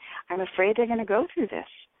conversation. I'm afraid they're going to go through this.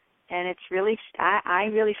 And it's really, I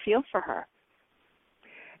really feel for her.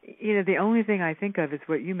 You know, the only thing I think of is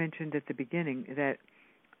what you mentioned at the beginning, that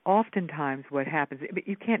oftentimes what happens,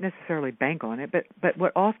 you can't necessarily bank on it, but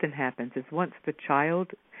what often happens is once the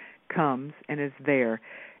child comes and is there,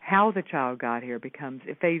 how the child got here becomes,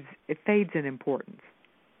 it fades in importance.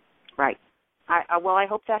 Right. I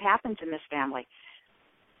hope that happens in this family.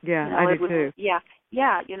 Yeah, you know, I do too.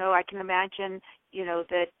 Yeah. You know, I can imagine, you know,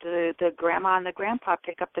 that the grandma and the grandpa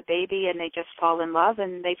pick up the baby and they just fall in love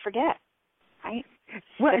and they forget. Right.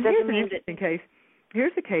 Well, and here's an interesting case.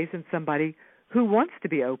 Here's a case in somebody who wants to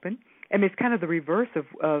be open. I mean, it's kind of the reverse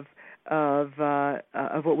of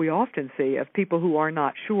what we often see, of people who are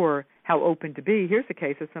not sure how open to be. Here's a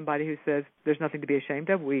case of somebody who says there's nothing to be ashamed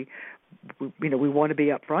of. We want to be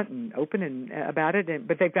upfront and open and about it,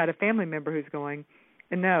 but they've got a family member who's going,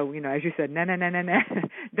 no, you know, as you said, no,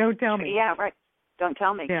 don't tell me. Yeah, right. Don't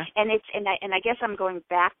tell me. Yeah. And I guess I'm going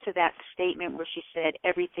back to that statement where she said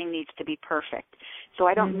everything needs to be perfect. So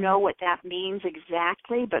I don't know what that means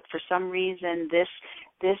exactly, but for some reason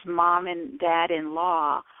this mom and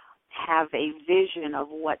dad-in-law have a vision of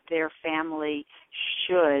what their family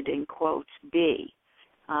should, in quotes, be.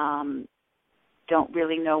 Don't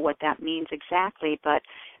really know what that means exactly, but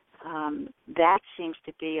that seems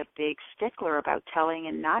to be a big stickler about telling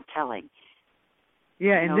and not telling.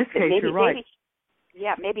 Yeah, in this case, you're right.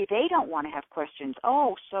 Maybe they don't want to have questions.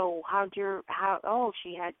 Oh, so your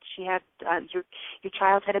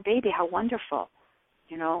child had a baby. How wonderful,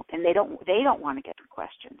 you know. And they don't want to get the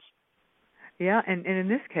questions. Yeah, and in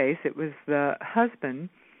this case, it was the husband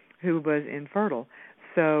who was infertile.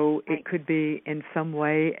 So it could be in some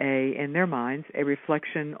way, in their minds, a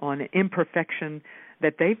reflection on an imperfection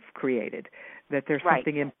that they've created, that there's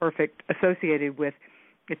something imperfect associated with.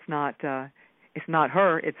 It's not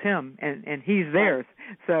her, it's him, and he's theirs.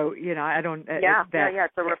 So, you know, I don't...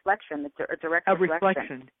 it's a reflection. It's a direct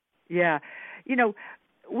reflection. Yeah. You know,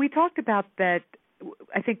 we talked about that.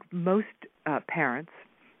 I think most parents,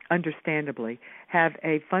 understandably, have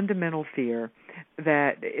a fundamental fear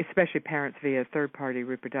that, especially parents via third-party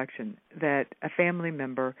reproduction, that a family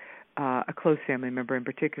member, a close family member in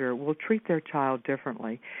particular, will treat their child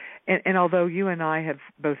differently. And although you and I have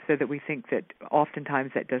both said that we think that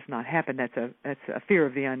oftentimes that does not happen, that's a fear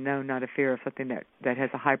of the unknown, not a fear of something that has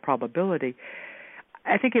a high probability,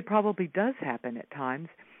 I think it probably does happen at times.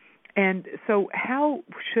 And so how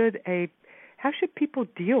should people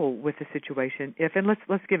deal with the situation if, and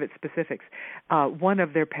let's give it specifics, one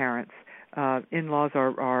of their parents, in-laws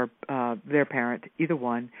or their parent, either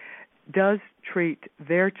one, does treat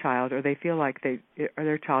their child, or they feel like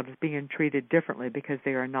their child is being treated differently because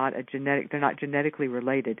they're not genetically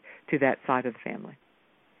related to that side of the family?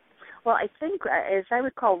 Well, I think, as I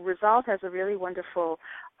recall, Resolve has a really wonderful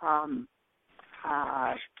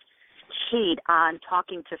sheet on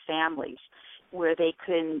talking to families, where they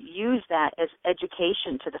can use that as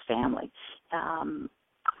education to the family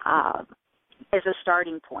as a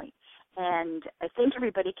starting point. And I think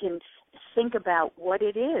everybody can think about what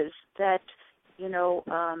it is that, you know,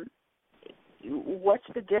 what's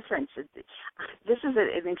the difference. This is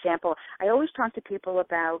an example. I always talk to people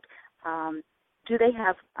about do they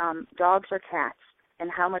have dogs or cats,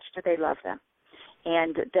 and how much do they love them?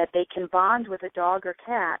 And that they can bond with a dog or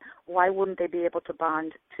cat, why wouldn't they be able to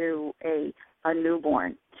bond to a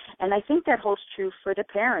newborn? And I think that holds true for the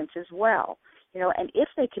parents as well. You know, and if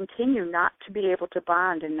they continue not to be able to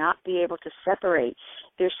bond and not be able to separate,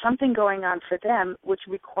 there's something going on for them which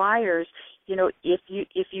requires, you know, if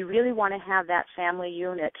you really want to have that family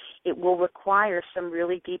unit, it will require some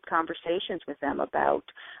really deep conversations with them about,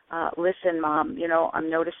 listen, Mom, you know, I'm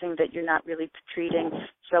noticing that you're not really treating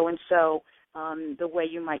so-and-so the way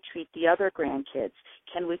you might treat the other grandkids.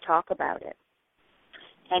 Can we talk about it?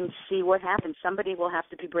 And see what happens. Somebody will have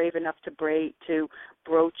to be brave enough to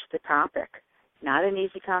broach the topic. Not an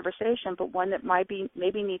easy conversation, but one that maybe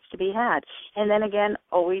needs to be had. And then again,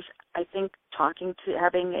 always, I think,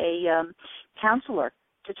 having a counselor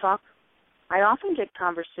to talk. I often get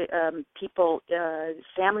people,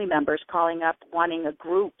 family members calling up wanting a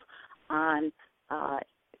group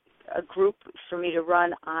for me to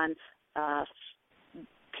run on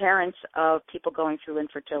parents of people going through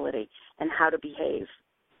infertility and how to behave.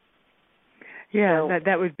 Yeah, so,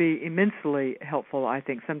 that would be immensely helpful, I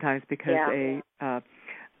think, sometimes because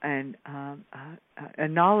a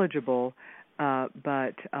knowledgeable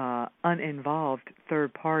but uninvolved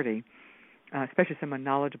third party, especially someone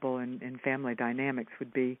knowledgeable in family dynamics,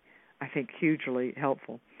 would be, I think, hugely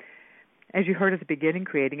helpful. As you heard at the beginning,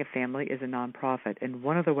 Creating a Family is a nonprofit, and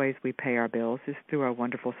one of the ways we pay our bills is through our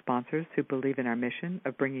wonderful sponsors who believe in our mission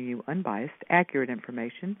of bringing you unbiased, accurate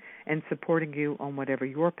information and supporting you on whatever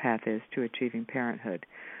your path is to achieving parenthood.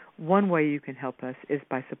 One way you can help us is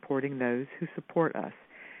by supporting those who support us.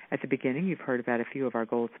 At the beginning, you've heard about a few of our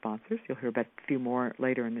gold sponsors. You'll hear about a few more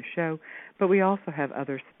later in the show, but we also have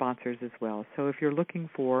other sponsors as well. So if you're looking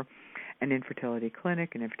for an infertility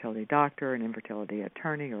clinic, an infertility doctor, an infertility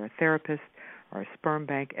attorney, or a therapist, or a sperm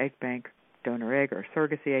bank, egg bank, donor egg or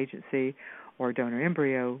surrogacy agency, or donor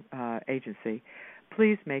embryo agency,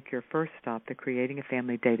 please make your first stop the Creating a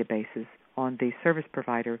Family databases on the service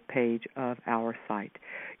provider page of our site.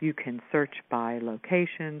 You can search by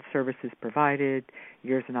location, services provided,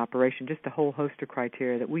 years in operation, just a whole host of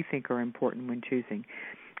criteria that we think are important when choosing.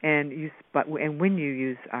 And when you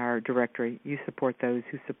use our directory, you support those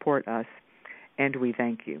who support us, and we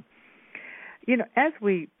thank you. You know, as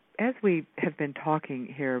we have been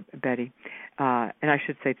talking here, Betty, and I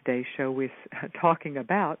should say today's show was talking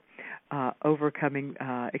about overcoming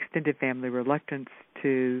extended family reluctance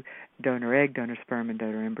to donor egg, donor sperm, and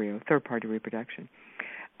donor embryo, third-party reproduction.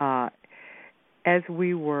 As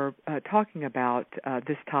we were talking about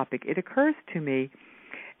this topic, it occurs to me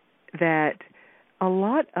that a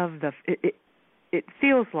lot of it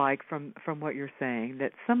feels like from what you're saying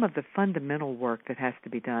that some of the fundamental work that has to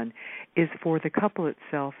be done is for the couple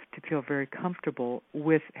itself to feel very comfortable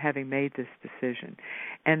with having made this decision.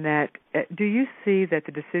 And that, do you see that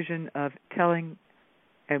the decision of telling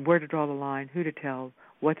and where to draw the line, who to tell,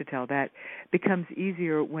 what to tell, that becomes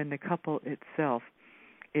easier when the couple itself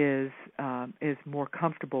is more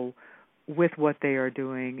comfortable with what they are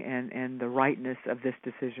doing and the rightness of this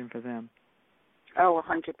decision for them? Oh,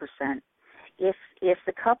 100%. If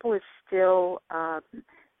the couple is still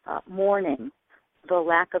mourning the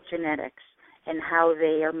lack of genetics and how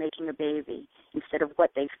they are making a baby instead of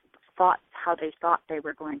what they thought, how they thought they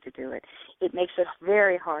were going to do it, it makes it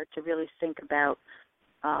very hard to really think about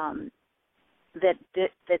that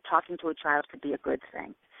talking to a child could be a good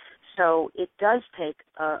thing. So it does take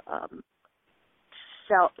some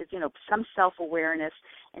self-awareness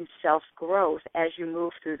and self-growth as you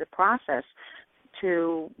move through the process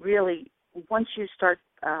to really, once you start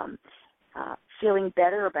feeling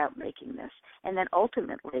better about making this. And then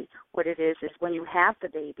ultimately what it is when you have the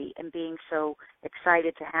baby and being so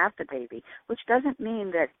excited to have the baby, which doesn't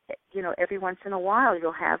mean that, every once in a while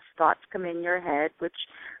you'll have thoughts come in your head, which,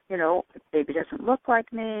 baby doesn't look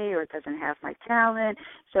like me or it doesn't have my talent.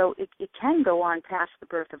 So it can go on past the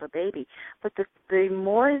birth of a baby. But the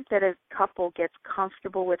more that a couple gets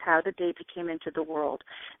comfortable with how the baby came into the world,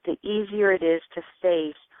 the easier it is to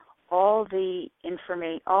face all the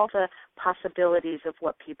information, all the possibilities of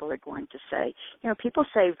what people are going to say. People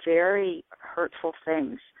say very hurtful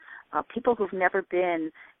things. People who've never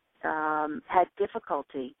been, had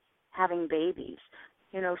difficulty having babies,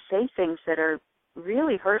 say things that are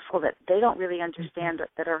really hurtful that they don't really understand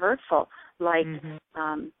that are hurtful, like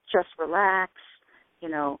just relax,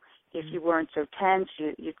 if you weren't so tense,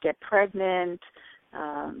 you'd get pregnant,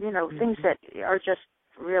 things that are just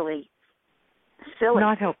really silly.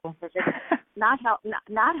 Not helpful. not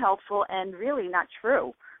helpful and really not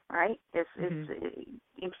true, right?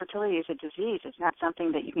 Infertility is a disease. It's not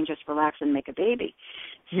something that you can just relax and make a baby.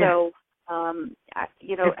 Yeah. So,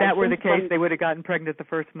 if that were the case, they would have gotten pregnant the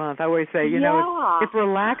first month. I always say, if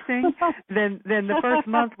relaxing, then the first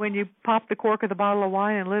month when you pop the cork of the bottle of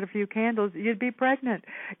wine and lit a few candles, you'd be pregnant.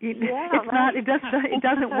 It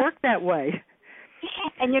doesn't work that way.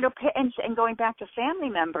 And and going back to family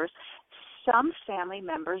members, some family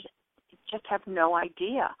members just have no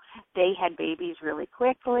idea. They had babies really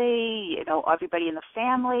quickly, everybody in the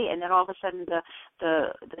family, and then all of a sudden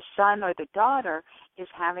the son or the daughter is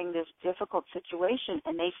having this difficult situation,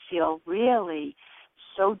 and they feel really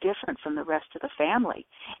so different from the rest of the family.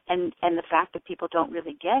 And the fact that people don't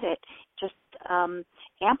really get it just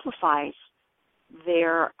amplifies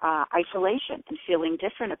their isolation and feeling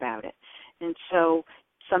different about it. And so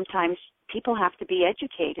sometimes people have to be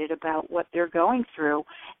educated about what they're going through,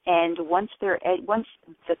 and once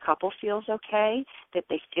the couple feels okay, that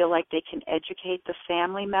they feel like they can educate the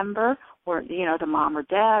family member or the mom or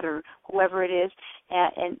dad or whoever it is,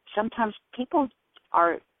 and sometimes people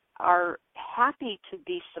are happy to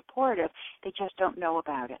be supportive, they just don't know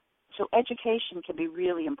about it. So education can be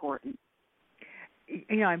really important.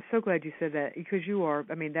 I'm so glad you said that, because you are,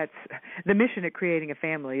 that's the mission at Creating a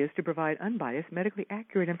Family, is to provide unbiased, medically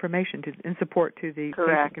accurate information and support to the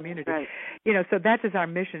patient community. Right. So that is our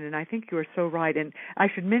mission, and I think you are so right. And I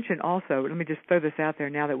should mention also, let me just throw this out there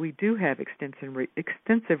now, that we do have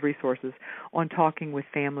extensive resources on talking with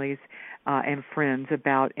families and friends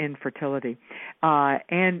about infertility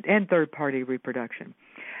and third-party reproduction.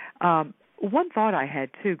 One thought I had,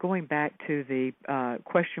 too, going back to the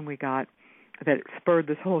question we got that spurred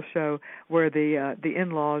this whole show, where the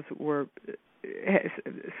in-laws were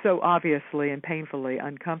so obviously and painfully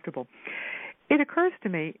uncomfortable. It occurs to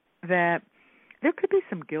me that there could be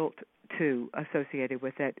some guilt, too, associated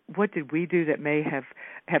with that. What did we do that may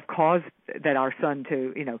have caused that our son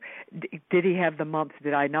to, did he have the mumps?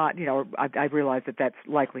 Did I not? I realize that that's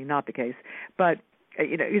likely not the case. But,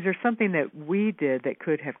 is there something that we did that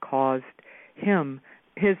could have caused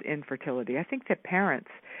his infertility? I think that parents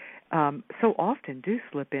so often do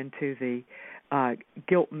slip into the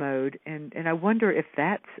guilt mode, and I wonder if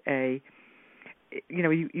that's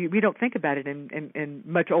we don't think about it in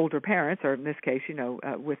much older parents, or in this case,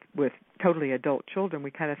 with totally adult children.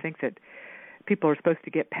 We kind of think that people are supposed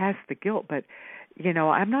to get past the guilt, but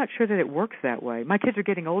I'm not sure that it works that way. My kids are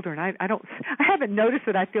getting older, and I haven't noticed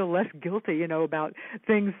that I feel less guilty, about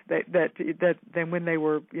things that than when they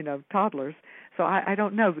were, toddlers. So I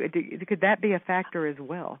don't know. Could that be a factor as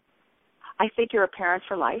well? I think you're a parent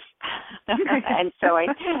for life, and so I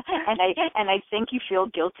think you feel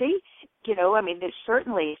guilty. There's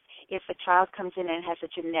certainly, if a child comes in and has a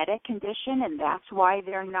genetic condition, and that's why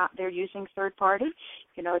they're using third party.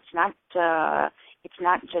 It's not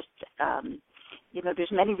just.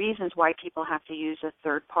 There's many reasons why people have to use a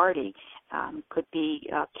third party. Could be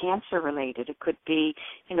cancer related. It could be,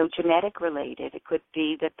 genetic related. It could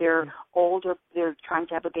be that they're older. They're trying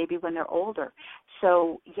to have a baby when they're older.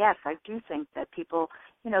 So yes, I do think that people,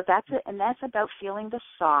 that's it, and that's about feeling the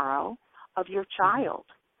sorrow of your child.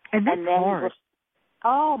 And that's hard.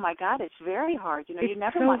 Oh my God, it's very hard. You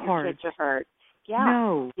never want your kids to hurt. Yeah.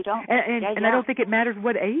 No. You don't. And I don't think it matters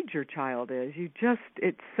what age your child is.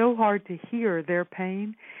 It's so hard to hear their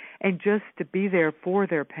pain and just to be there for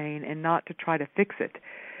their pain and not to try to fix it.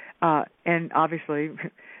 And obviously,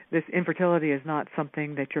 this infertility is not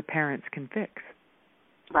something that your parents can fix.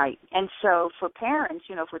 Right. And so for parents,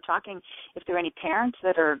 if we're talking, if there are any parents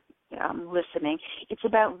that are listening, it's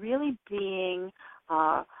about really being,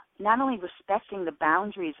 not only respecting the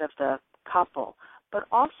boundaries of the couple, but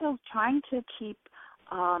also trying to keep,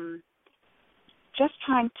 just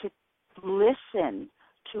trying to listen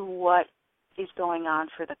to what is going on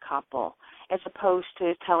for the couple, as opposed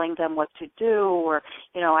to telling them what to do. Or,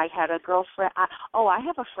 I had a girlfriend, I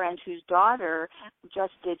have a friend whose daughter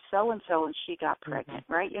just did so-and-so and she got pregnant,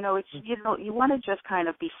 right? It's, you want to just kind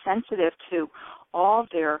of be sensitive to all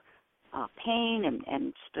their pain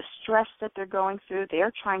and the stress that they're going through.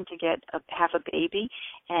 They're trying to have a baby,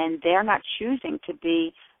 and they're not choosing to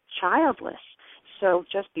be childless. So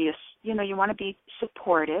just be you want to be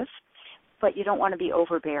supportive, but you don't want to be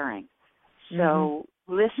overbearing. So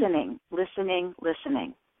listening.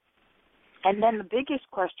 And then the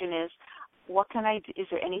biggest question is, what can I do? Is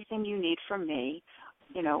there anything you need from me?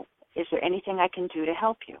 Is there anything I can do to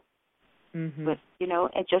help you? With,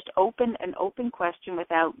 and just an open question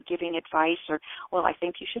without giving advice or, well, I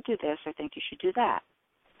think you should do this, I think you should do that,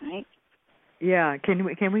 right? Yeah,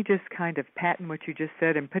 can we just kind of patent what you just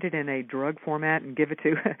said and put it in a drug format and give it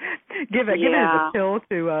to give it as a pill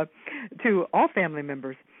to all family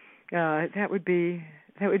members? That would be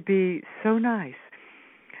so nice.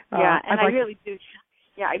 Yeah, and I really do.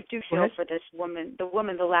 Yeah, I do feel for this woman. The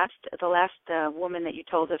last woman that you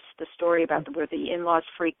told us the story about, where the in-laws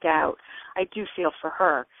freaked out. I do feel for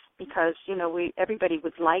her, because everybody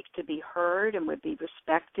would like to be heard and would be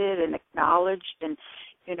respected and acknowledged, and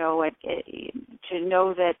to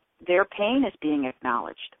know that their pain is being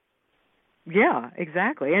acknowledged. Yeah,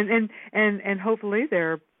 exactly, and hopefully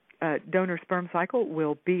their donor sperm cycle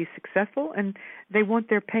will be successful, and they want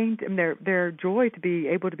their pain and their joy to be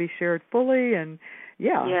able to be shared fully. And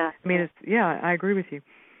I agree with you.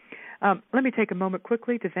 Let me take a moment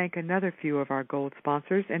quickly to thank another few of our gold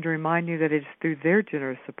sponsors and to remind you that it is through their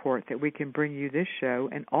generous support that we can bring you this show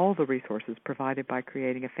and all the resources provided by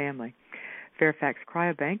Creating a Family. Fairfax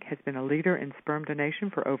Cryobank has been a leader in sperm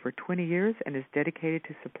donation for over 20 years and is dedicated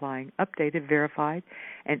to supplying updated, verified,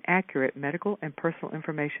 and accurate medical and personal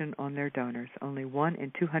information on their donors. Only 1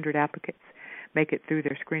 in 200 applicants make it through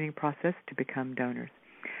their screening process to become donors.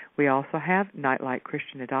 We also have Nightlight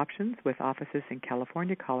Christian Adoptions with offices in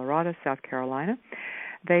California, Colorado, South Carolina.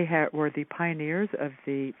 They were the pioneers of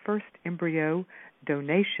the first embryo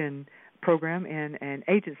donation program in an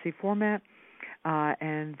agency format,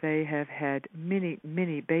 and they have had many,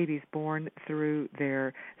 many babies born through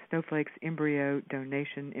their Snowflakes Embryo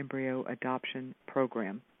Donation Embryo Adoption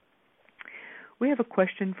Program. We have a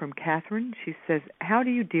question from Catherine. She says, how do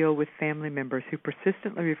you deal with family members who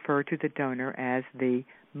persistently refer to the donor as the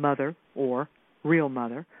mother or real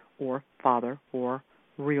mother or father or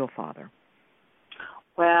real father?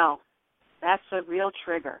 Well, that's a real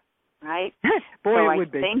trigger, right? Boy, so it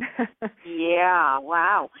would be. Yeah,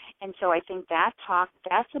 wow. And so I think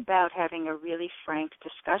that's about having a really frank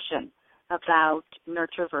discussion about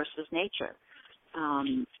nurture versus nature.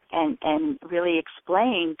 And really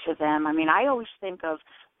explain to them. I mean, I always think of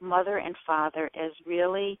mother and father as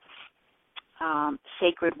really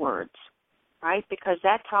sacred words, right? Because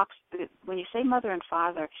that talks, when you say mother and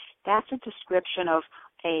father, that's a description of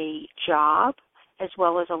a job as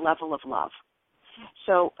well as a level of love.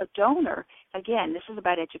 So a donor, again, this is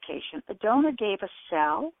about education. A donor gave a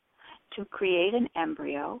cell to create an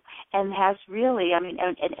embryo and has really, I mean,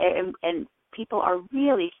 and people are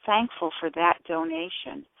really thankful for that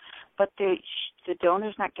donation, but the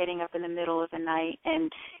donor's not getting up in the middle of the night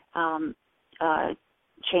and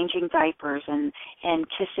changing diapers and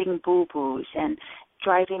kissing boo-boos and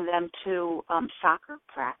driving them to soccer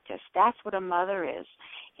practice. That's what a mother is.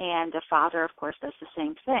 And a father, of course, does the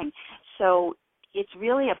same thing. So it's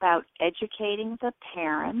really about educating the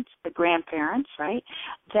parents, the grandparents, right,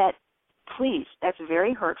 that please, that's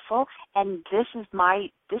very hurtful, and this is my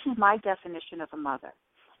definition of a mother.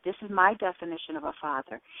 This is my definition of a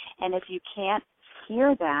father. And if you can't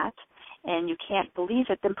hear that and you can't believe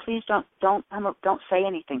it, then please don't say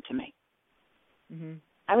anything to me. Mm-hmm.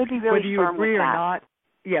 I would be really whether you firm agree with or that. not.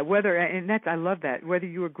 Yeah, I love that. Whether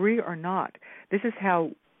you agree or not, this is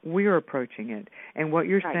how we're approaching it, and what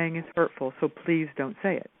you're saying is hurtful. So please don't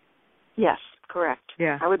say it. Yes, correct.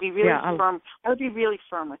 Yeah, I would be really firm. I would be really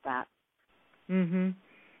firm with that. Mhm.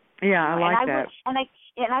 Yeah, I like that. And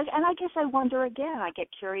I guess I wonder again. I get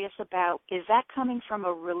curious about, is that coming from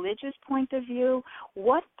a religious point of view?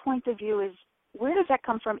 What point of view is? Where does that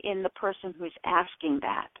come from in the person who's asking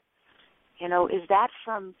that? You know, is that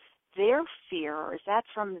from their fear, or is that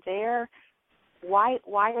from their? Why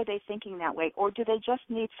are they thinking that way, or do they just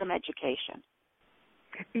need some education?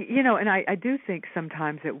 You know, and I do think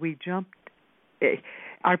sometimes that we jump.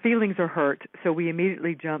 Our feelings are hurt, so we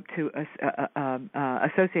immediately jump to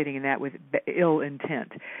associating that with ill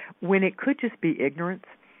intent, when it could just be ignorance.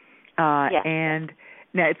 Yes. And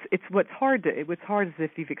now it's what's hard is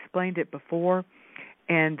if you've explained it before,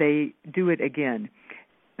 and they do it again.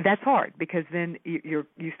 That's hard, because then you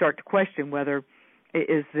start to question whether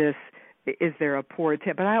is there a poor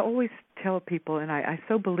intent. But I always tell people, and I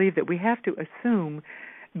so believe that we have to assume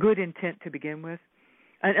good intent to begin with,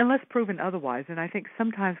 unless proven otherwise. And I think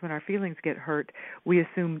sometimes when our feelings get hurt, we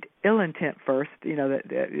assumed ill intent first, you know,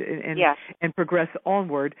 and progress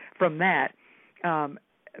onward from that.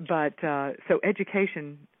 So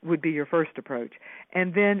education would be your first approach.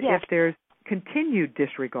 And then if there's continued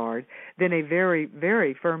disregard, then a very,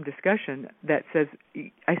 very firm discussion that says,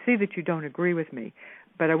 I see that you don't agree with me,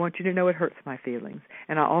 but I want you to know it hurts my feelings.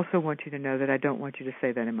 And I also want you to know that I don't want you to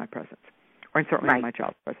say that in my presence. Or certainly in my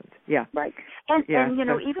child's presence. Yeah. Right. And you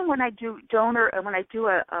know, even when I do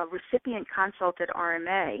a recipient consult at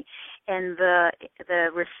RMA, and the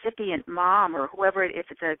recipient mom or whoever, if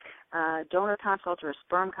it's a donor consult or a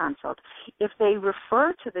sperm consult, if they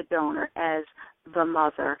refer to the donor as the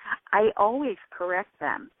mother, I always correct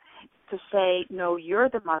them to say, no, you're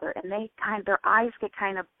the mother, and their eyes get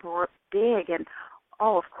kind of big, and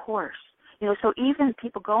of course. You know, so even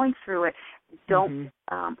people going through it don't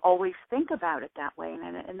always think about it that way.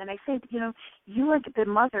 And then I say, you know, you are the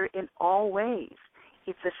mother in all ways.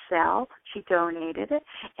 It's a cell. She donated it,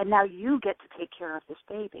 and now you get to take care of this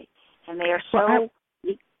baby. And they are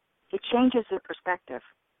it changes their perspective.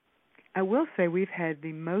 I will say we've had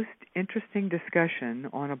the most interesting discussion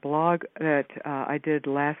on a blog that I did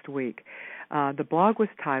last week. The blog was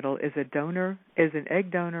titled, Is an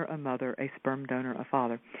egg donor a mother, a sperm donor a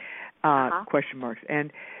father? Question marks.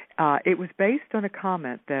 And it was based on a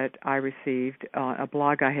comment that I received on a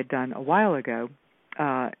blog I had done a while ago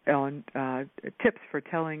on tips for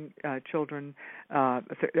telling children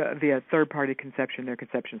via third-party conception their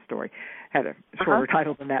conception story. Had a shorter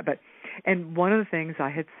title than that, and one of the things I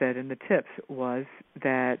had said in the tips was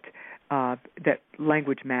that that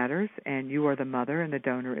language matters, and you are the mother, and the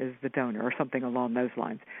donor is the donor, or something along those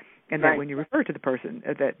lines. And that when you refer to the person,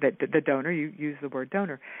 that the donor, you use the word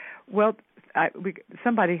donor. Well,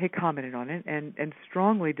 somebody had commented on it and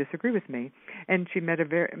strongly disagreed with me, and she made a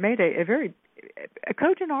very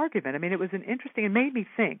cogent argument. I mean, it was an interesting. It made me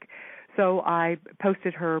think. So I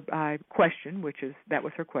posted her question, that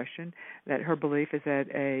was her question, that her belief is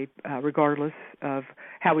that regardless of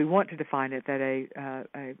how we want to define it, that a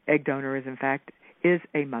egg donor is in fact is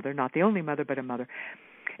a mother, not the only mother, but a mother.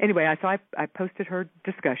 Anyway, so I posted her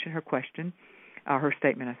discussion, her question, her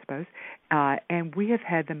statement, I suppose, and we have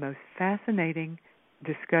had the most fascinating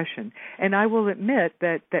discussion. And I will admit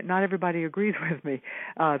that not everybody agrees with me.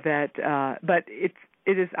 But it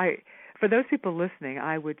is. For those people listening,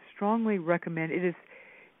 I would strongly recommend it.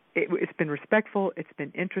 It's been respectful, it's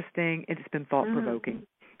been interesting, it's been thought-provoking. Mm-hmm.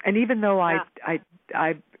 And even though I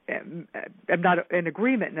am not in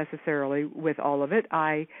agreement necessarily with all of it,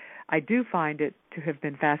 I do find it to have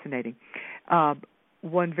been fascinating.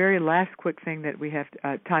 One very last quick thing that we have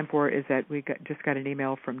time for is that we just got an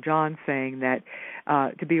email from John saying that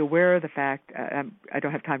to be aware of the fact, I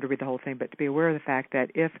don't have time to read the whole thing, but to be aware of the fact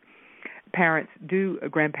that if grandparents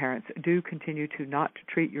do continue to not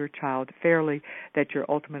treat your child fairly, that your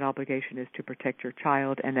ultimate obligation is to protect your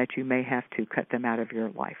child and that you may have to cut them out of your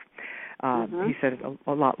life. He said it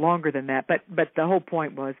a lot longer than that, but the whole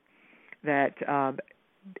point was that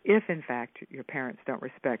if, in fact, your parents don't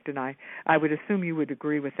respect, and I would assume you would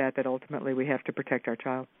agree with that ultimately we have to protect our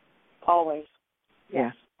child. Always.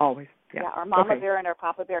 Yes. Yeah, always. Yeah, our mama bear and our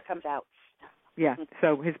papa bear comes out. Yeah,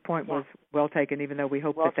 so his point was well taken, even though we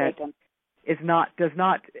hope that is not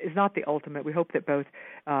the ultimate. We hope that both,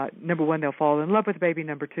 number one, they'll fall in love with the baby.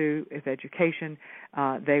 Number two, is education.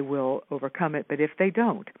 They will overcome it. But if they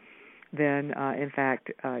don't, then, in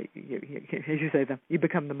fact, you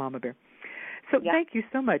become the mama bear. So thank you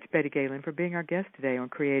so much, Betty Galen, for being our guest today on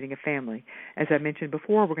Creating a Family. As I mentioned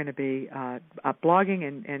before, we're going to be blogging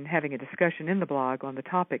and having a discussion in the blog on the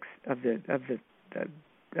topics of the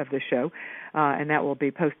show, and that will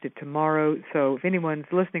be posted tomorrow. So if anyone's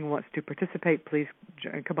listening and wants to participate, please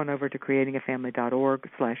come on over to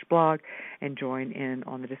creatingafamily.org/blog and join in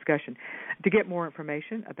on the discussion. To get more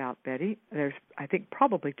information about Betty, there's, I think,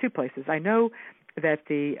 probably two places. I know that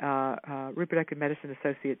the Reproductive Medicine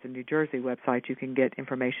Associates in New Jersey website, you can get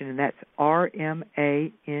information, and that's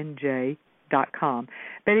rmanj.com.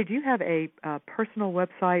 Betty, do you have a personal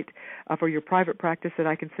website for your private practice that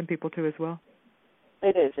I can send people to as well?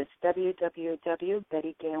 It is. It's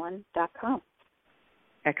www.bettygalen.com.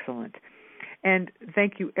 Excellent. And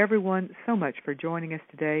thank you, everyone, so much for joining us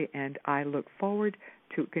today, and I look forward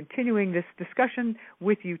to continuing this discussion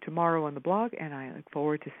with you tomorrow on the blog, and I look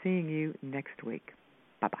forward to seeing you next week.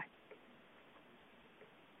 Bye-bye.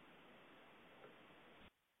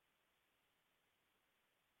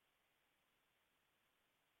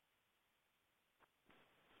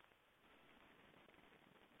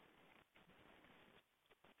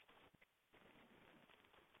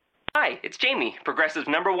 Hi, it's Jamie, Progressive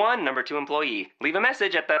 #1, #2 employee. Leave a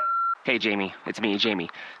message at the... Hey, Jamie, it's me, Jamie.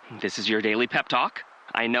 This is your daily pep talk.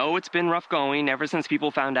 I know it's been rough going ever since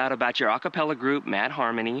people found out about your a cappella group, Mad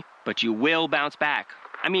Harmony, but you will bounce back.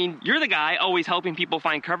 I mean, you're the guy always helping people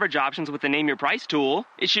find coverage options with the Name Your Price tool.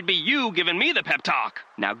 It should be you giving me the pep talk.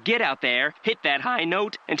 Now get out there, hit that high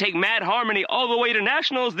note, and take Mad Harmony all the way to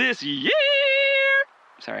nationals this year!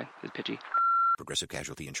 Sorry, it's pitchy. Progressive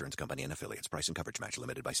Casualty Insurance Company and Affiliates. Price and coverage match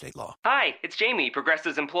limited by state law. Hi, it's Jamie,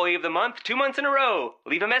 Progressive's Employee of the Month, 2 months in a row.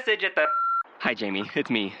 Leave a message at the... Hi, Jamie. It's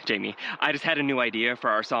me, Jamie. I just had a new idea for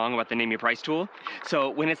our song about the Name Your Price tool. So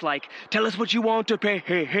when it's like, tell us what you want to pay,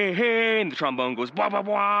 hey, hey, hey, and the trombone goes, blah, blah,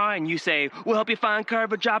 blah, and you say, we'll help you find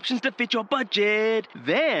coverage options to fit your budget.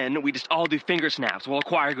 Then we just all do finger snaps while a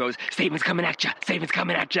choir goes, statements coming at ya, statements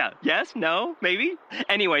coming at ya. Yes? No? Maybe?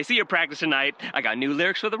 Anyway, see you practice tonight. I got new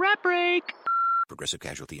lyrics for the rap break. Progressive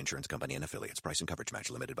Casualty Insurance Company and Affiliates. Price and coverage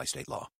match limited by state law.